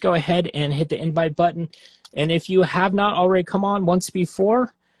talk, just go ahead and hit the invite button. And if you have not already come on once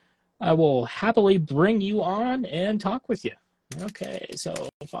before, I will happily bring you on and talk with you. Okay, so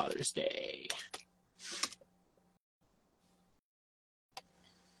Father's Day.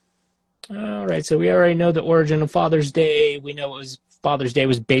 All right, so we already know the origin of Father's Day. We know Father's Day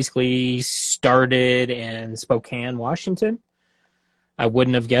was basically started in Spokane, Washington. I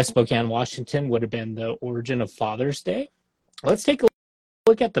wouldn't have guessed Spokane, Washington would have been the origin of Father's Day. Let's take a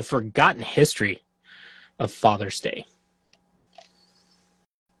look at the forgotten history of Father's Day.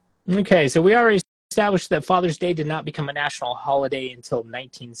 Okay, so we already established that Father's Day did not become a national holiday until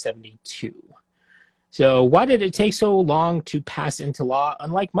 1972. So why did it take so long to pass into law,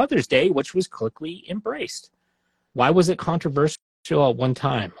 unlike Mother's Day, which was quickly embraced? Why was it controversial at one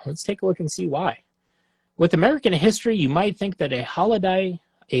time? Let's take a look and see why. With American history, you might think that a holiday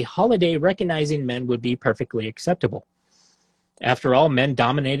recognizing men would be perfectly acceptable. After all, men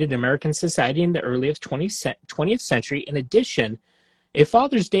dominated American society in the early 20th century. In addition, a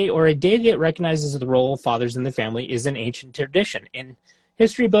Father's Day, or a day that recognizes the role of fathers in the family, is an ancient tradition. In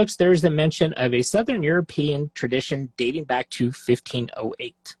history books, there is the mention of a Southern European tradition dating back to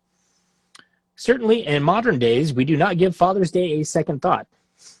 1508. Certainly, in modern days, we do not give Father's Day a second thought.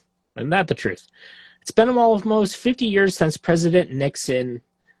 Isn't that the truth? It's been almost 50 years since President Nixon's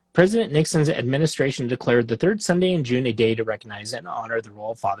administration declared the third Sunday in June a day to recognize and honor the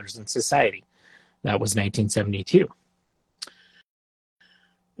role of fathers in society. That was 1972.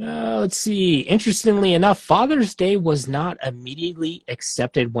 Let's see. Interestingly enough, Father's Day was not immediately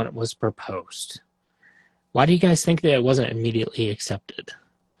accepted when it was proposed. Why do you guys think that it wasn't immediately accepted?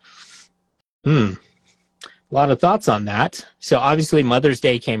 A lot of thoughts on that. So obviously Mother's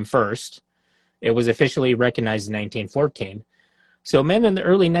Day came first. It was officially recognized in 1914. So men in the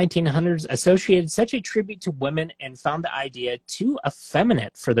early 1900s associated such a tribute to women and found the idea too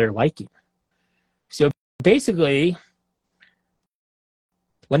effeminate for their liking. So basically,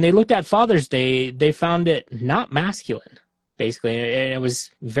 when they looked at Father's Day, they found it not masculine, basically. And it was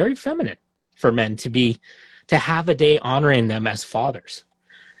very feminine for men to have a day honoring them as fathers.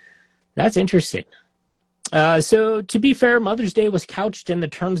 That's interesting. So to be fair, Mother's Day was couched in the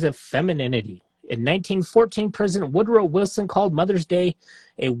terms of femininity. In 1914, President Woodrow Wilson called Mother's Day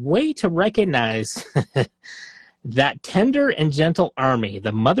a way to recognize that tender and gentle army,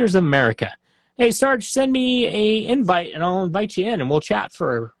 the mothers of America. Hey, Sarge, send me an invite, and I'll invite you in, and we'll chat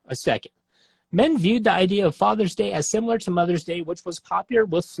for a second. Men viewed the idea of Father's Day as similar to Mother's Day, which was popular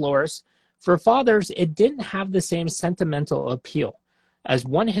with florists. For fathers, it didn't have the same sentimental appeal. As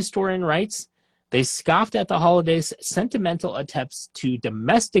one historian writes, they scoffed at the holiday's sentimental attempts to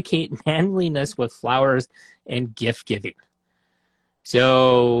domesticate manliness with flowers and gift-giving.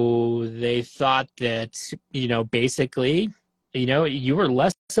 So they thought that, basically, you were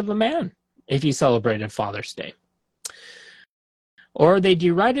less of a man if you celebrated Father's Day. Or they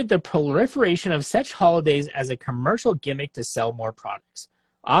derided the proliferation of such holidays as a commercial gimmick to sell more products,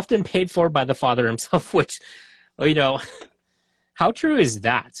 often paid for by the father himself, which, how true is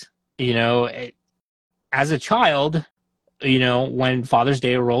that? As a child, when Father's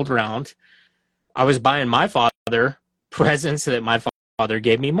Day rolled around, I was buying my father presents that my father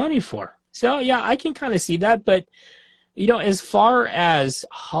gave me money for. So yeah, I can kind of see that. But as far as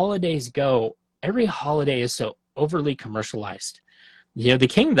holidays go, every holiday is so overly commercialized. The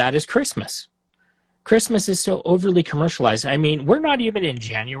king of that is Christmas. Christmas is so overly commercialized. I mean, we're not even in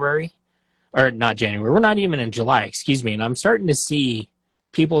January, or not January. We're not even in July, excuse me. And I'm starting to see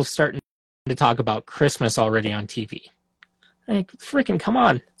people starting to talk about Christmas already on TV. Like, freaking come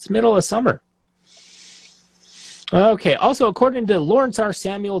on. It's middle of summer. Okay, also, according to Lawrence R.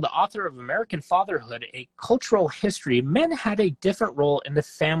 Samuel, the author of American Fatherhood, A Cultural History, men had a different role in the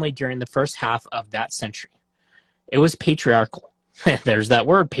family during the first half of that century. It was patriarchal. There's that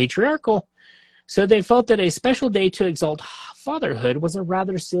word, patriarchal. So they felt that a special day to exalt fatherhood was a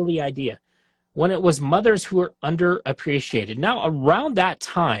rather silly idea, when it was mothers who were underappreciated. Now, around that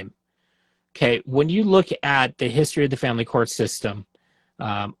time, okay, when you look at the history of the family court system,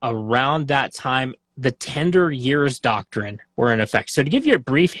 around that time, the tender years doctrine were in effect. So to give you a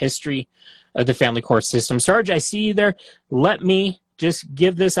brief history of the family court system, Sarge, I see you there. Let me just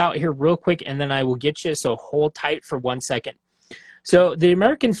give this out here real quick, and then I will get you, so hold tight for 1 second. So the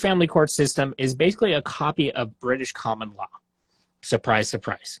American family court system is basically a copy of British common law. Surprise,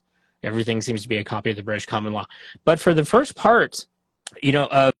 surprise. Everything seems to be a copy of the British common law. But for the first part,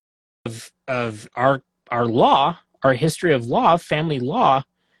 of our law, our history of law, family law,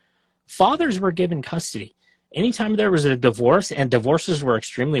 fathers were given custody. Anytime there was a divorce, and divorces were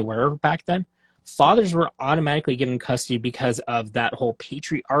extremely rare back then, fathers were automatically given custody because of that whole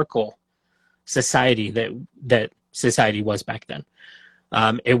patriarchal society that society was back then.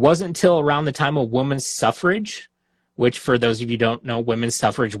 It wasn't until around the time of women's suffrage, which for those of you who don't know, women's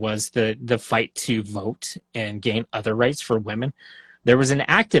suffrage was the fight to vote and gain other rights for women. There was an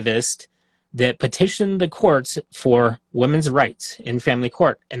activist that petitioned the courts for women's rights in family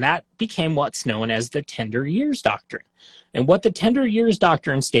court, and that became what's known as the tender years doctrine. And what the tender years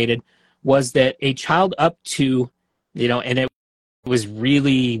doctrine stated was that a child up to, and it was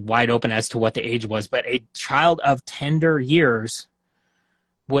really wide open as to what the age was, but a child of tender years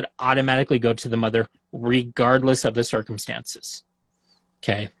would automatically go to the mother regardless of the circumstances.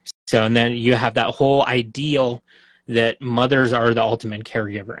 Okay, so and then you have that whole ideal that mothers are the ultimate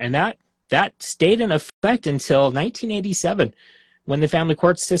caregiver, and that stayed in effect until 1987, when the family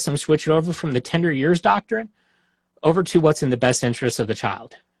court system switched over from the tender years doctrine over to what's in the best interest of the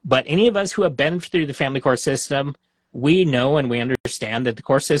child. But any of us who have been through the family court system, we know and we understand that the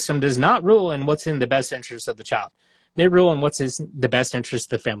court system does not rule in what's in the best interest of the child. They rule in what's in the best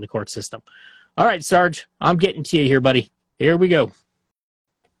interest of the family court system. All right, Sarge, I'm getting to you here, buddy. Here we go.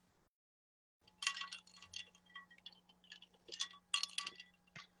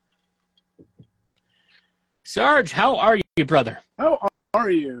 Sarge, how are you, brother? How are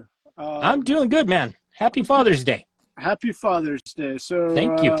you? I'm doing good, man. Happy Father's Day. Happy Father's Day. So,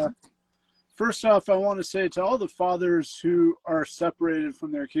 thank you. First off, I want to say to all the fathers who are separated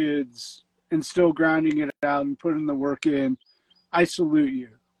from their kids and still grinding it out and putting the work in, I salute you,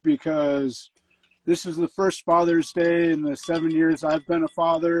 because this is the first Father's Day in the 7 years I've been a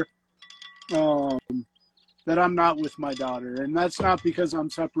father that I'm not with my daughter. And that's not because I'm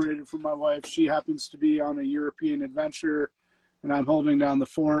separated from my wife. She happens to be on a European adventure, and I'm holding down the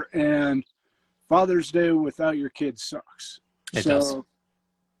fort. And Father's Day without your kids sucks. It does.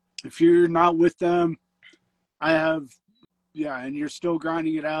 If you're not with them, and you're still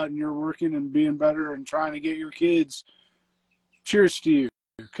grinding it out and you're working and being better and trying to get your kids, cheers to you,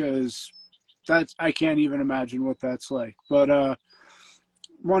 because I can't even imagine what that's like. But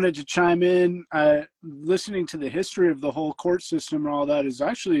wanted to chime in. Listening to the history of the whole court system and all that is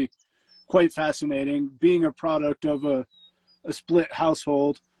actually quite fascinating. Being a product of a split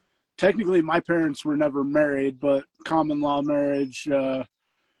household, technically my parents were never married, but common law marriage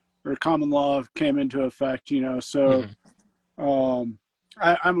or common law came into effect, so I'm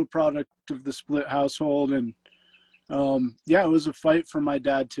a product of the split household, and it was a fight for my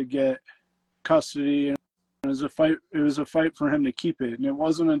dad to get custody, and it was a fight for him to keep it. And it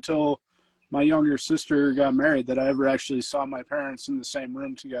wasn't until my younger sister got married that I ever actually saw my parents in the same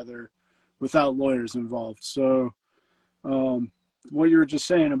room together without lawyers involved. So what you were just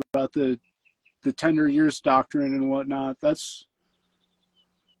saying about the tender years doctrine and whatnot, that's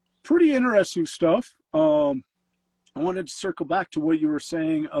pretty interesting stuff. I wanted to circle back to what you were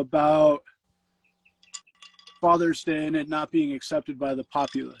saying about Father's Day and it not being accepted by the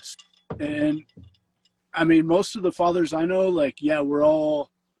populace. And I mean, most of the fathers I know, we're all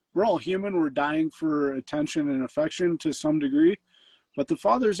human. We're dying for attention and affection to some degree. But the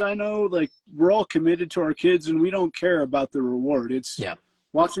fathers I know, we're all committed to our kids, and we don't care about the reward. It's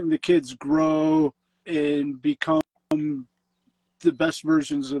watching the kids grow and become the best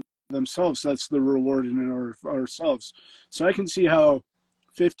versions of themselves. That's the reward in ourselves. So I can see how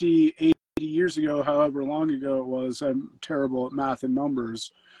 50, 80 years ago, however long ago it was, I'm terrible at math and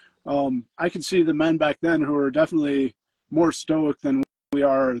numbers. I can see the men back then who are definitely more stoic than we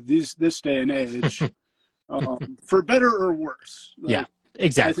are this day and age, for better or worse. Like, Yeah,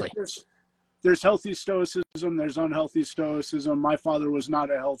 exactly. I think there's healthy stoicism, there's unhealthy stoicism. My father was not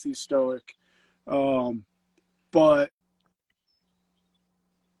a healthy stoic, but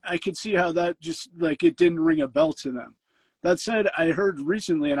I could see how that just, like, it didn't ring a bell to them. That said, I heard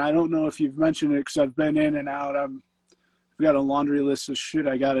recently, and I don't know if you've mentioned it because I've been in and out. I've got a laundry list of shit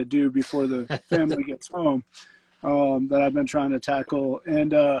I got to do before the family gets home, that I've been trying to tackle.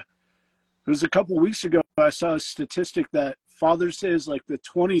 And it was a couple weeks ago, I saw a statistic that Father's Day is like the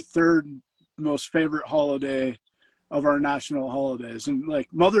 23rd most favorite holiday of our national holidays. And like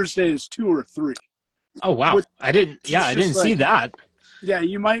Mother's Day is 2 or 3. Oh, wow. I didn't see that. Yeah,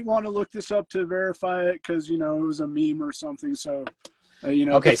 you might want to look this up to verify it because, you know, it was a meme or something. So,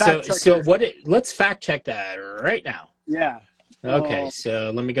 Okay, let's fact check that right now. Yeah. Okay,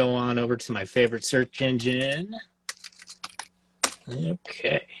 so let me go on over to my favorite search engine.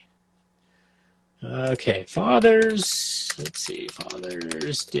 Okay. Okay, Father's Day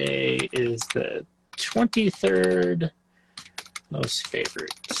is the 23rd most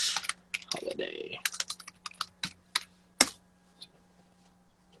favorite holiday.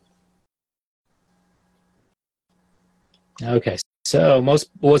 Okay, so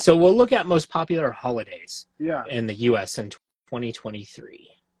we'll look at most popular holidays in the U.S. in 2023.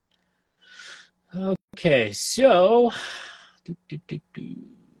 Okay, so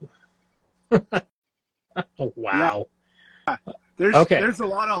oh, wow. Yeah. There's a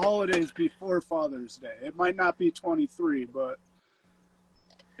lot of holidays before Father's Day. It might not be 23, but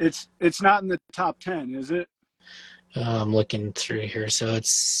it's not in the top 10, is it? I'm looking through here, so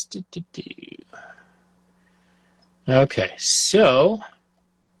it's okay, so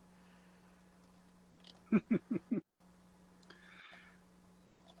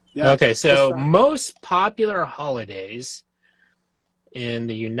okay, so most popular holidays in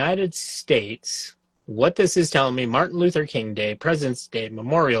the United States, what this is telling me, Martin Luther King Day, President's Day,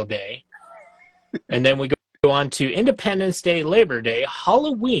 Memorial Day, and then we go on to Independence Day, Labor Day,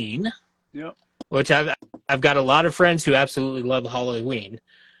 Halloween, which I've got a lot of friends who absolutely love Halloween,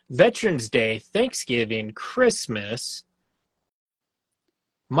 Veterans Day, Thanksgiving, Christmas,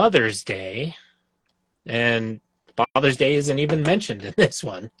 Mother's Day, and Father's Day isn't even mentioned in this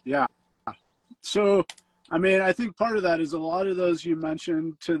one. Yeah. So, I mean, I think part of that is a lot of those you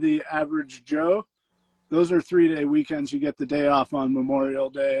mentioned to the average Joe, those are 3-day weekends. You get the day off on Memorial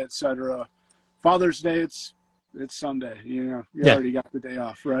Day, etc. Father's Day, it's Sunday. You already got the day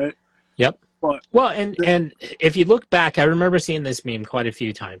off, right? Yep. But and if you look back, I remember seeing this meme quite a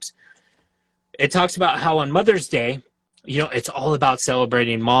few times. It talks about how on Mother's Day, it's all about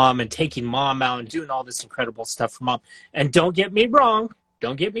celebrating mom and taking mom out and doing all this incredible stuff for mom. And don't get me wrong.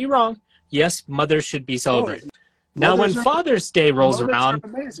 Yes, mothers should be celebrated. Now, when Father's Day rolls around,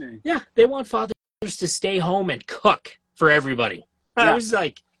 they want fathers to stay home and cook for everybody. I was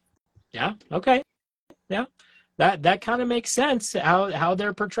like, yeah, okay. Yeah, that kind of makes sense how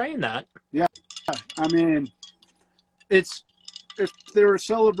they're portraying that. Yeah, I mean, if they were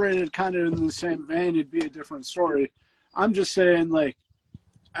celebrated kind of in the same vein, it'd be a different story. I'm just saying, like,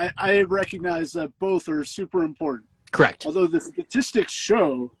 I recognize that both are super important. Correct. Although the statistics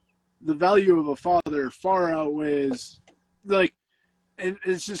show the value of a father far outweighs, like, and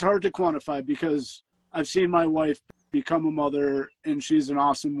it's just hard to quantify because I've seen my wife become a mother and she's an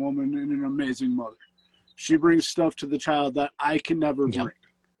awesome woman and an amazing mother. She brings stuff to the child that I can never bring.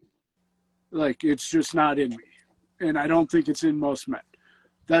 Like, it's just not in me. And I don't think it's in most men.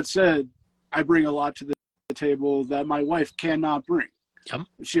 That said, I bring a lot to the table that my wife cannot bring.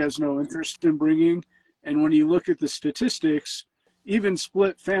 She has no interest in bringing. And when you look at the statistics, even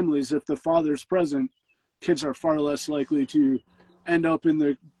split families, if the father's present, kids are far less likely to end up in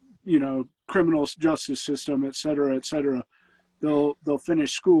the, criminal justice system, et cetera, et cetera. They'll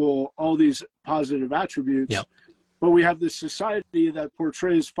finish school, all these positive attributes. But we have this society that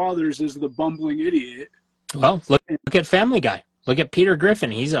portrays fathers as the bumbling idiot. Well, look at Family Guy. Look at Peter Griffin.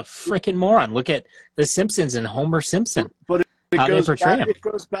 He's a freaking moron. Look at The Simpsons and Homer Simpson. But how they portray him. It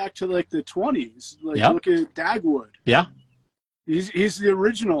goes back to like the 20s. Like, look at Dagwood. Yeah. He's the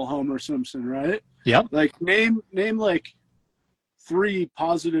original Homer Simpson, right? Yep. Like, name like 3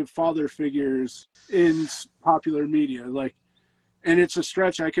 positive father figures in popular media. Like, and it's a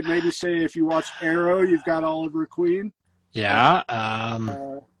stretch. I could maybe say if you watch Arrow, you've got Oliver Queen. Yeah.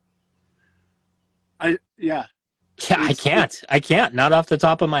 Yeah, I can't. Not off the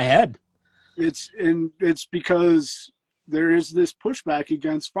top of my head. It's because there is this pushback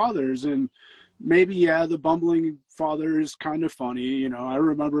against fathers, and maybe the bumbling father is kind of funny. You know, I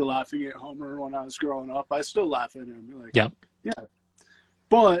remember laughing at Homer when I was growing up. I still laugh at him. Like, Yep. Yeah,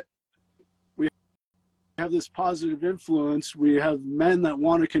 but we have this positive influence. We have men that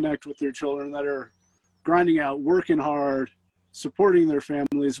want to connect with their children, that are grinding out, working hard, supporting their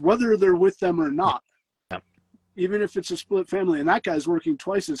families, whether they're with them or not. Yep. Even if it's a split family, and that guy's working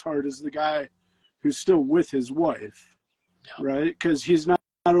twice as hard as the guy who's still with his wife, right? Because he's not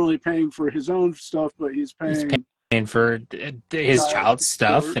only paying for his own stuff, but he's paying for his child's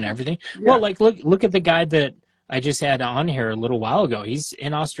stuff and everything. Yeah. Well, like look at the guy that I just had on here a little while ago. He's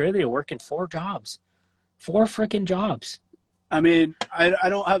in Australia working 4 jobs, 4 freaking jobs. I mean, I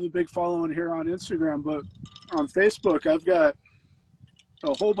don't have a big following here on Instagram, but on Facebook, I've got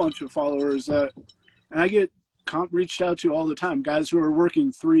a whole bunch of followers and I get reached out to all the time. Guys who are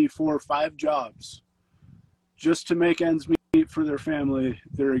working 3, 4, 5 jobs just to make ends meet for their family.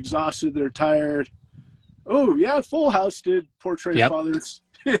 They're exhausted. They're tired. Oh yeah, Full House did portray fathers.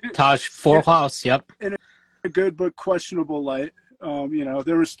 Taj, Full House. Yep. In a good but questionable light. You know,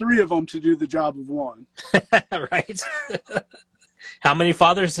 there was 3 of them to do the job of 1. Right. How many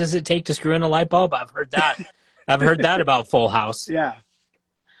fathers does it take to screw in a light bulb? I've heard that. I've heard that about Full House. Yeah.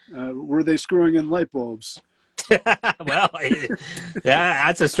 Were they screwing in light bulbs? Well, yeah,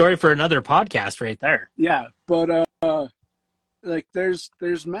 that's a story for another podcast right there. Yeah, but like there's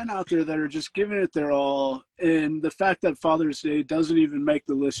men out there that are just giving it their all, and the fact that Father's Day doesn't even make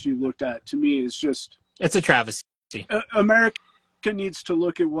the list you looked at, to me, is just, it's a travesty. America needs to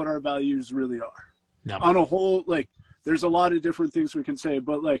look at what our values really are. No. On a whole, like, there's a lot of different things we can say,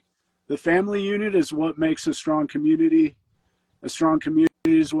 but like the family unit is what makes a strong community. A strong community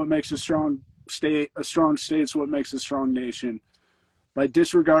is what makes a strong state. A strong state is what makes a strong nation. By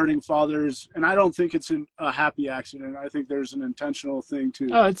disregarding fathers, and I don't think it's a happy accident. I think there's an intentional thing to.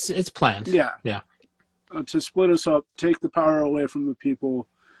 Oh, it's planned. Yeah. To split us up, take the power away from the people,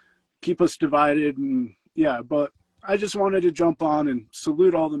 keep us divided, and But I just wanted to jump on and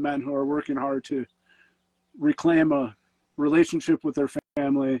salute all the men who are working hard to reclaim a relationship with their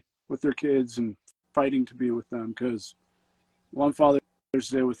family, with their kids, and fighting to be with them, because one Father's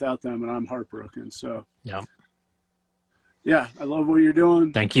Day without them, and I'm heartbroken. So yeah, I love what you're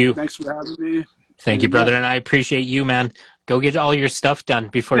doing. Thank you. Thanks for having me. Thank you, brother, and I appreciate you, man. Go get all your stuff done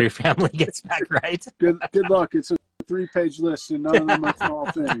before your family gets back, right? Good luck. It's a 3-page list, and none of them are small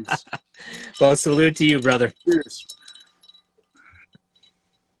things. Well, salute to you, brother. Cheers.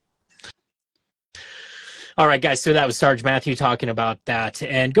 All right, guys, so that was Sarge Matthew talking about that.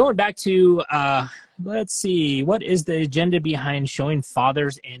 And going back to, let's see, what is the agenda behind showing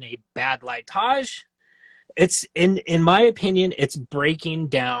fathers in a bad light? Taj, it's, in my opinion, it's breaking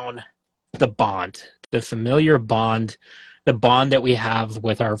down the bond, the familiar bond, the bond that we have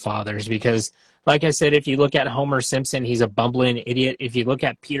with our fathers. Because, like I said, if you look at Homer Simpson, he's a bumbling idiot. If you look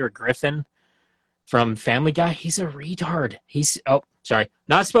at Peter Griffin from Family Guy, he's a retard.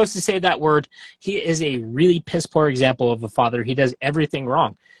 Not supposed to say that word. He is a really piss poor example of a father. He does everything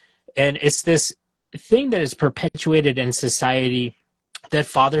wrong. And it's this thing that is perpetuated in society that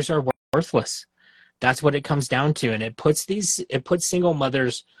fathers are worthless. That's what it comes down to. And it puts single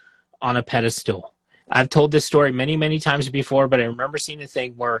mothers on a pedestal. I've told this story many, many times before, but I remember seeing a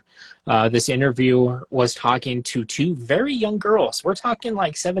thing where this interviewer was talking to 2 very young girls. We're talking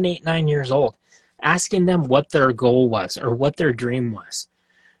like 7, 8, 9 years old, asking them what their goal was or what their dream was.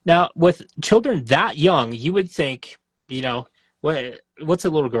 Now, with children that young, you would think, what's a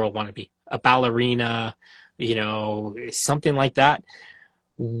little girl want to be? A ballerina, something like that.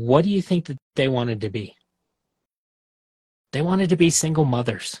 What do you think that they wanted to be? They wanted to be single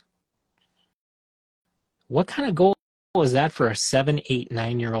mothers. What kind of goal is that for a 7, 8,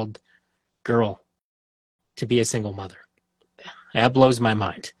 9-year-old girl to be a single mother? That blows my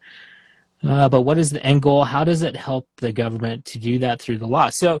mind. But what is the end goal? How does it help the government to do that through the law?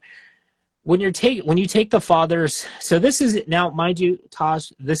 So when you take the fathers, so this is, now mind you,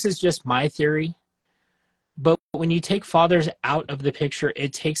 Taj, this is just my theory, but when you take fathers out of the picture,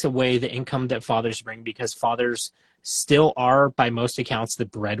 it takes away the income that fathers bring, because fathers still are, by most accounts, the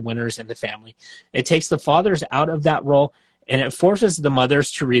breadwinners in the family. It takes the fathers out of that role, and it forces the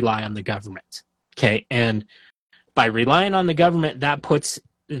mothers to rely on the government. Okay, and by relying on the government, that puts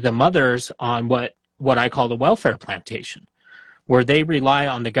the mothers on what I call the welfare plantation, where they rely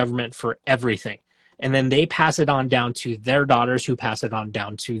on the government for everything. And then they pass it on down to their daughters, who pass it on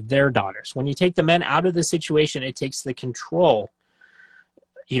down to their daughters. When you take the men out of the situation, it takes the control.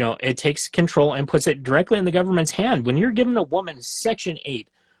 it takes control and puts it directly in the government's hand. When you're giving a woman Section 8,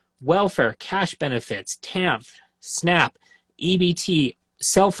 welfare, cash benefits, TANF, SNAP, EBT,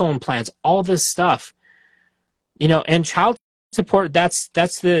 cell phone plans, all this stuff, and child support, that's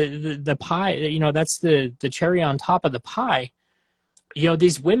the pie, that's the cherry on top of the pie.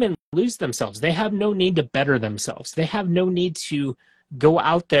 These women lose themselves. They have no need to better themselves. They have no need to go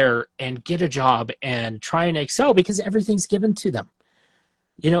out there and get a job and try and excel because everything's given to them.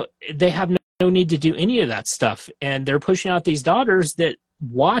 They have no need to do any of that stuff. And they're pushing out these daughters that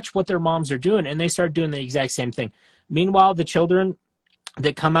watch what their moms are doing, and they start doing the exact same thing. Meanwhile, the children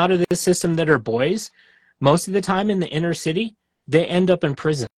that come out of this system that are boys, most of the time in the inner city, they end up in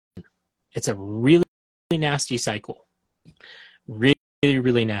prison. It's a really nasty cycle. Really,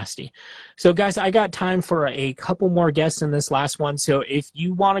 really nasty. So, guys, I got time for a couple more guests in this last one. So if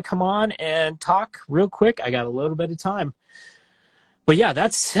you want to come on and talk real quick, I got a little bit of time. But yeah,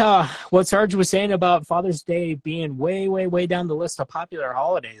 that's what Sarge was saying about Father's Day being way, way, way down the list of popular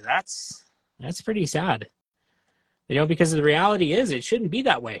holidays. That's pretty sad. Because the reality is it shouldn't be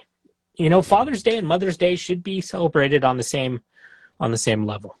that way. Father's Day and Mother's Day should be celebrated on the same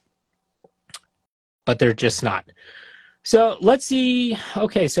level. But they're just not. So let's see.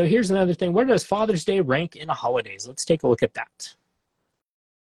 Okay, so here's another thing. Where does Father's Day rank in the holidays? Let's take a look at that.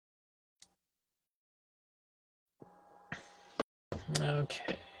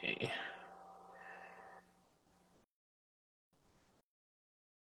 Okay.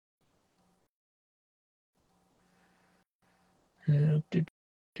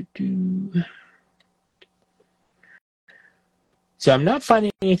 So I'm not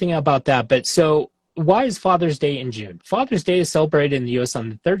finding anything about that, but so why is Father's Day in June? Father's Day is celebrated in the U.S. on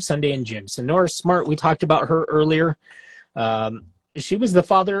the third Sunday in June. So Nora Smart, we talked about her earlier. She was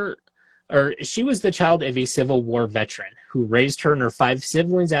the child of a Civil War veteran who raised her and her 5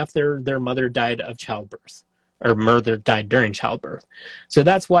 siblings after their mother died of childbirth, or mother died during childbirth. So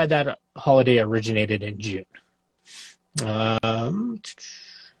that's why that holiday originated in June.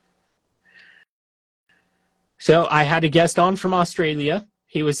 So I had a guest on from Australia.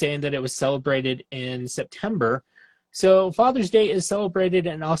 He was saying that it was celebrated in September. So Father's Day is celebrated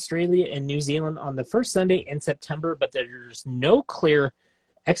in Australia and New Zealand on the first Sunday in September, but there's no clear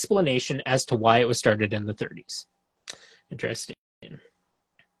explanation as to why it was started in the 30s. Interesting.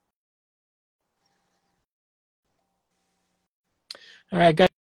 All right, guys,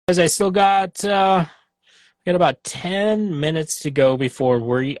 I still got about 10 minutes to go before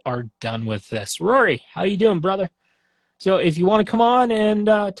we are done with this. Rory, how you doing, brother? So if you want to come on and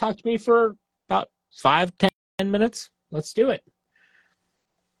talk to me for about 5-10 minutes, let's do it.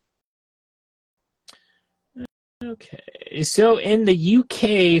 Okay, so in the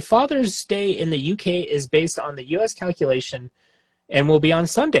UK, Father's Day in the UK is based on the US calculation and will be on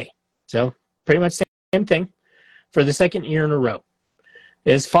Sunday. So pretty much same thing for the second year in a row.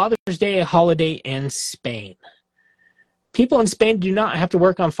 Is Father's Day a holiday in Spain? People in Spain do not have to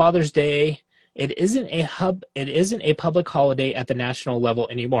work on Father's Day. It isn't a public holiday at the national level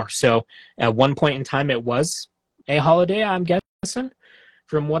anymore. So at one point in time, it was a holiday, I'm guessing,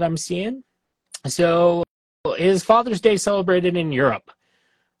 from what I'm seeing. So is Father's Day celebrated in Europe?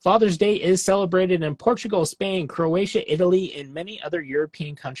 Father's Day is celebrated in Portugal, Spain, Croatia, Italy, and many other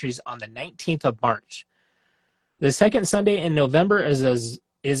European countries on the 19th of March. The second Sunday in November is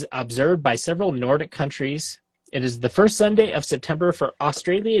observed by several Nordic countries. It is the first Sunday of September for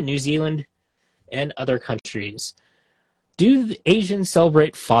Australia, New Zealand, and other countries. Do the Asians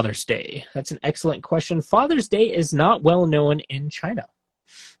celebrate Father's Day? That's an excellent question. Father's Day is not well known in China.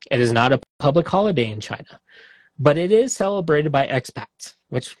 It is not a public holiday in China, but it is celebrated by expats,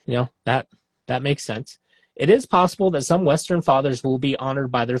 which, that makes sense. It is possible that some Western fathers will be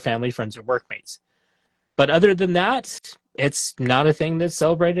honored by their family, friends, or workmates. But other than that, it's not a thing that's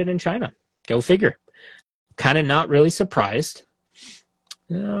celebrated in China. Go figure. Kind of not really surprised.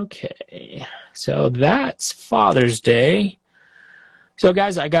 Okay, so that's Father's Day. So,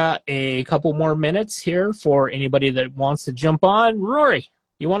 guys, I got a couple more minutes here for anybody that wants to jump on. Rory,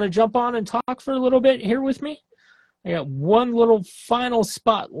 you want to jump on and talk for a little bit here with me? I got one little final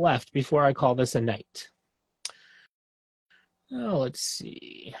spot left before I call this a night. Oh, let's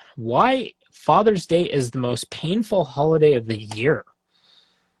see. Why Father's Day is the most painful holiday of the year?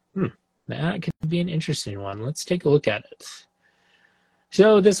 That could be an interesting one. Let's take a look at it.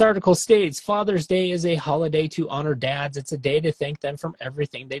 So this article states, Father's Day is a holiday to honor dads. It's a day to thank them for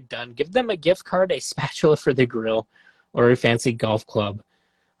everything they've done. Give them a gift card, a spatula for the grill, or a fancy golf club.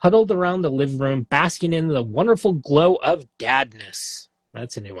 Huddled around the living room, basking in the wonderful glow of dadness.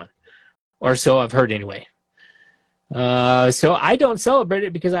 That's a new one. Or so I've heard anyway. So I don't celebrate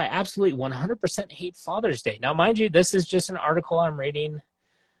it because I absolutely 100% hate Father's Day. Now, mind you, this is just an article I'm reading.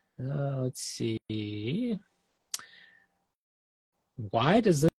 Let's see. Why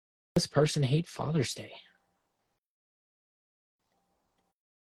does this person hate Father's Day?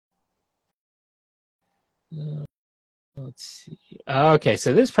 Let's see. Okay,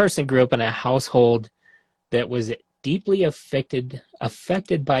 so this person grew up in a household that was deeply affected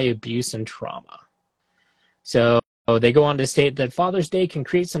by abuse and trauma. So they go on to state that Father's Day can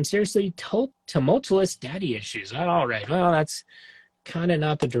create some seriously tumultuous daddy issues. All right, well, that's kind of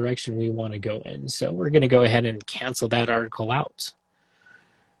not the direction we want to go in. So we're going to go ahead and cancel that article out.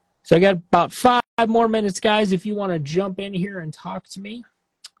 So I got about 5 more minutes, guys, if you want to jump in here and talk to me.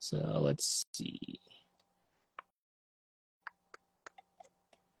 So let's see.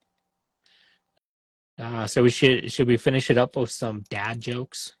 So should we finish it up with some dad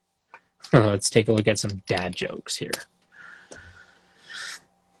jokes? Let's take a look at some dad jokes here.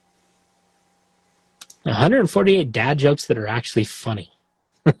 148 dad jokes that are actually funny.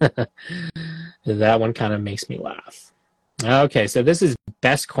 That one kind of makes me laugh. Okay, so this is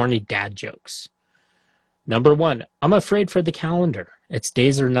best corny dad jokes. Number 1, I'm afraid for the calendar. Its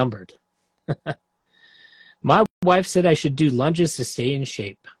days are numbered. My wife said I should do lunges to stay in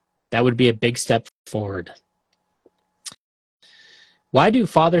shape. That would be a big step forward. Why do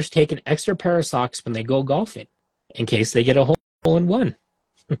fathers take an extra pair of socks when they go golfing? In case they get a hole in one.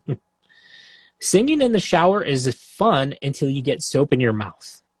 Singing in the shower is fun until you get soap in your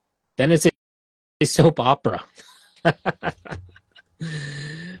mouth. Then it's a soap opera.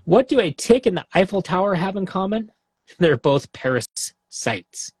 What do a tick and the Eiffel Tower have in common? They're both parasites.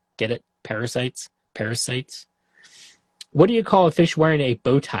 Get it? Parasites? Parasites. What do you call a fish wearing a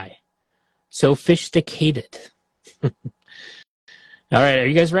bow tie? Sophisticated. All right, are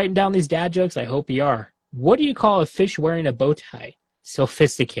you guys writing down these dad jokes? I hope you are. What do you call a fish wearing a bow tie?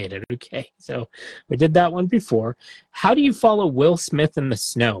 Sophisticated. Okay, so we did that one before. How do you follow Will Smith in the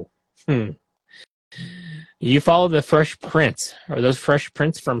snow? You follow the Fresh Prince. Are those Fresh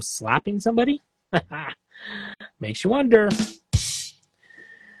Prince from slapping somebody? Makes you wonder.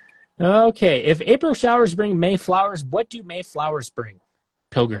 Okay, if April showers bring May flowers, what do May flowers bring?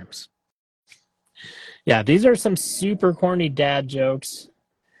 Pilgrims. Yeah, these are some super corny dad jokes.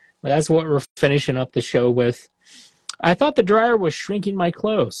 But that's what we're finishing up the show with. I thought the dryer was shrinking my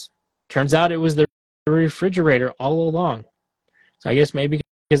clothes. Turns out it was the refrigerator all along. So I guess maybe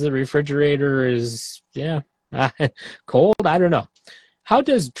because the refrigerator is, cold? I don't know. How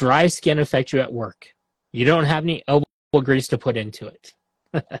does dry skin affect you at work? You don't have any elbow grease to put into it.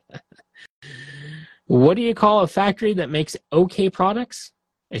 What do you call a factory that makes okay products?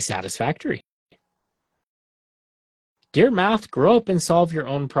 A satisfactory. Dear Math, grow up and solve your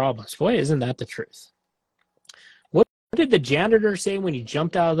own problems. Boy, isn't that the truth. What did the janitor say when he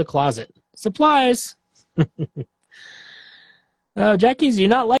jumped out of the closet? Supplies. Jackie's, you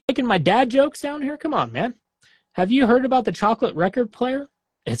not liking my dad jokes down here? Come on, man. Have you heard about the chocolate record player?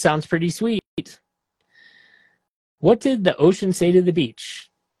 It sounds pretty sweet. What did the ocean say to the beach?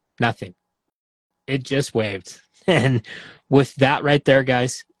 Nothing. It just waved. And with that right there,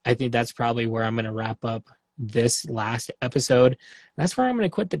 guys, I think that's probably where I'm going to wrap up this last episode. That's where I'm going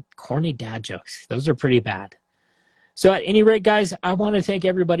to quit the corny dad jokes. Those are pretty bad. So at any rate, guys, I want to thank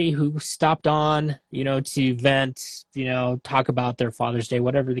everybody who stopped on, to vent, talk about their Father's Day,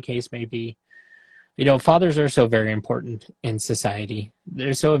 whatever the case may be. Fathers are so very important in society.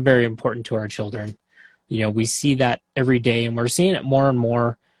 They're so very important to our children. We see that every day, and we're seeing it more and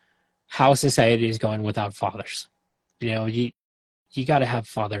more, how society is going without fathers. You got to have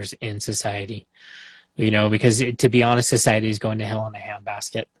fathers in society, because to be honest, society is going to hell in a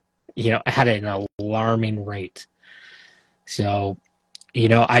handbasket, at an alarming rate. So,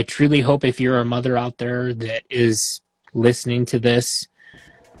 I truly hope if you're a mother out there that is listening to this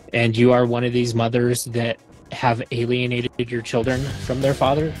and you are one of these mothers that have alienated your children from their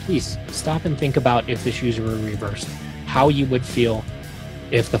father, please stop and think about if the shoes were reversed, how you would feel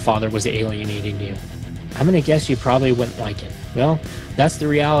if the father was alienating you. I'm going to guess you probably wouldn't like it. Well, that's the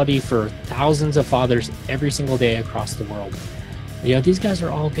reality for thousands of fathers every single day across the world. These guys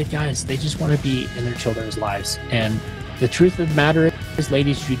are all good guys. They just want to be in their children's lives. And the truth of the matter is,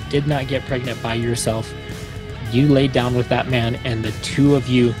 ladies, you did not get pregnant by yourself. You laid down with that man, and the two of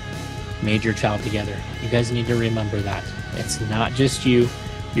you made your child together. You guys need to remember that. It's not just you.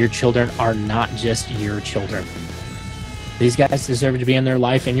 Your children are not just your children. These guys deserve to be in their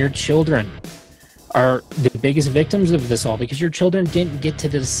life, and your children are the biggest victims of this all because your children didn't get to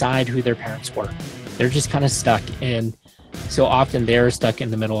decide who their parents were. They're just kind of stuck, and so often they're stuck in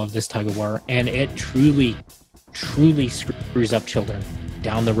the middle of this tug of war, and it truly truly screws up children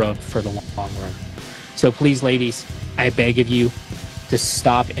down the road for the long run. So please, ladies, I beg of you to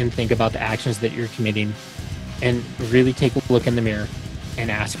stop and think about the actions that you're committing and really take a look in the mirror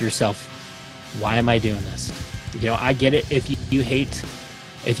and ask yourself, why am I doing this? You know, I get it if you hate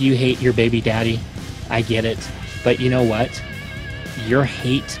your baby daddy, I get it. But you know what? Your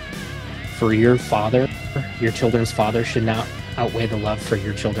hate for your father, your children's father, should not outweigh the love for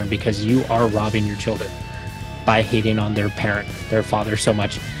your children, because you are robbing your children by hating on their parent, their father, so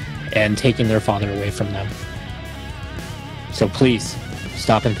much and taking their father away from them. So please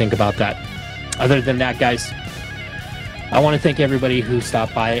stop and think about that. Other than that, guys, I want to thank everybody who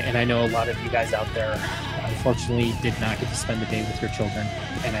stopped by, and I know a lot of you guys out there unfortunately did not get to spend the day with your children,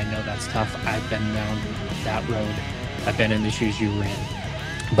 and I know that's tough. I've been down that road. I've been in the shoes you were in,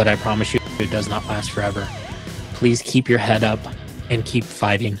 but I promise you it does not last forever. Please keep your head up and keep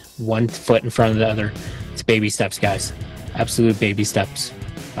fighting, one foot in front of the other. It's baby steps, guys. Absolute baby steps.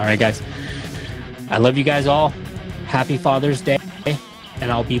 All right, guys. I love you guys all. Happy Father's Day,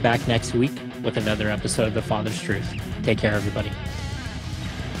 and I'll be back next week with another episode of The Father's Truth. Take care, everybody.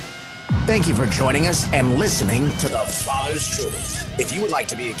 Thank you for joining us and listening to The Father's Truth. If you would like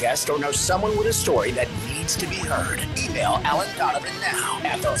to be a guest or know someone with a story that needs to be heard, email Alan Donovan now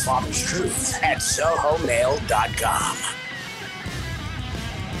at thefatherstruth@sohomail.com.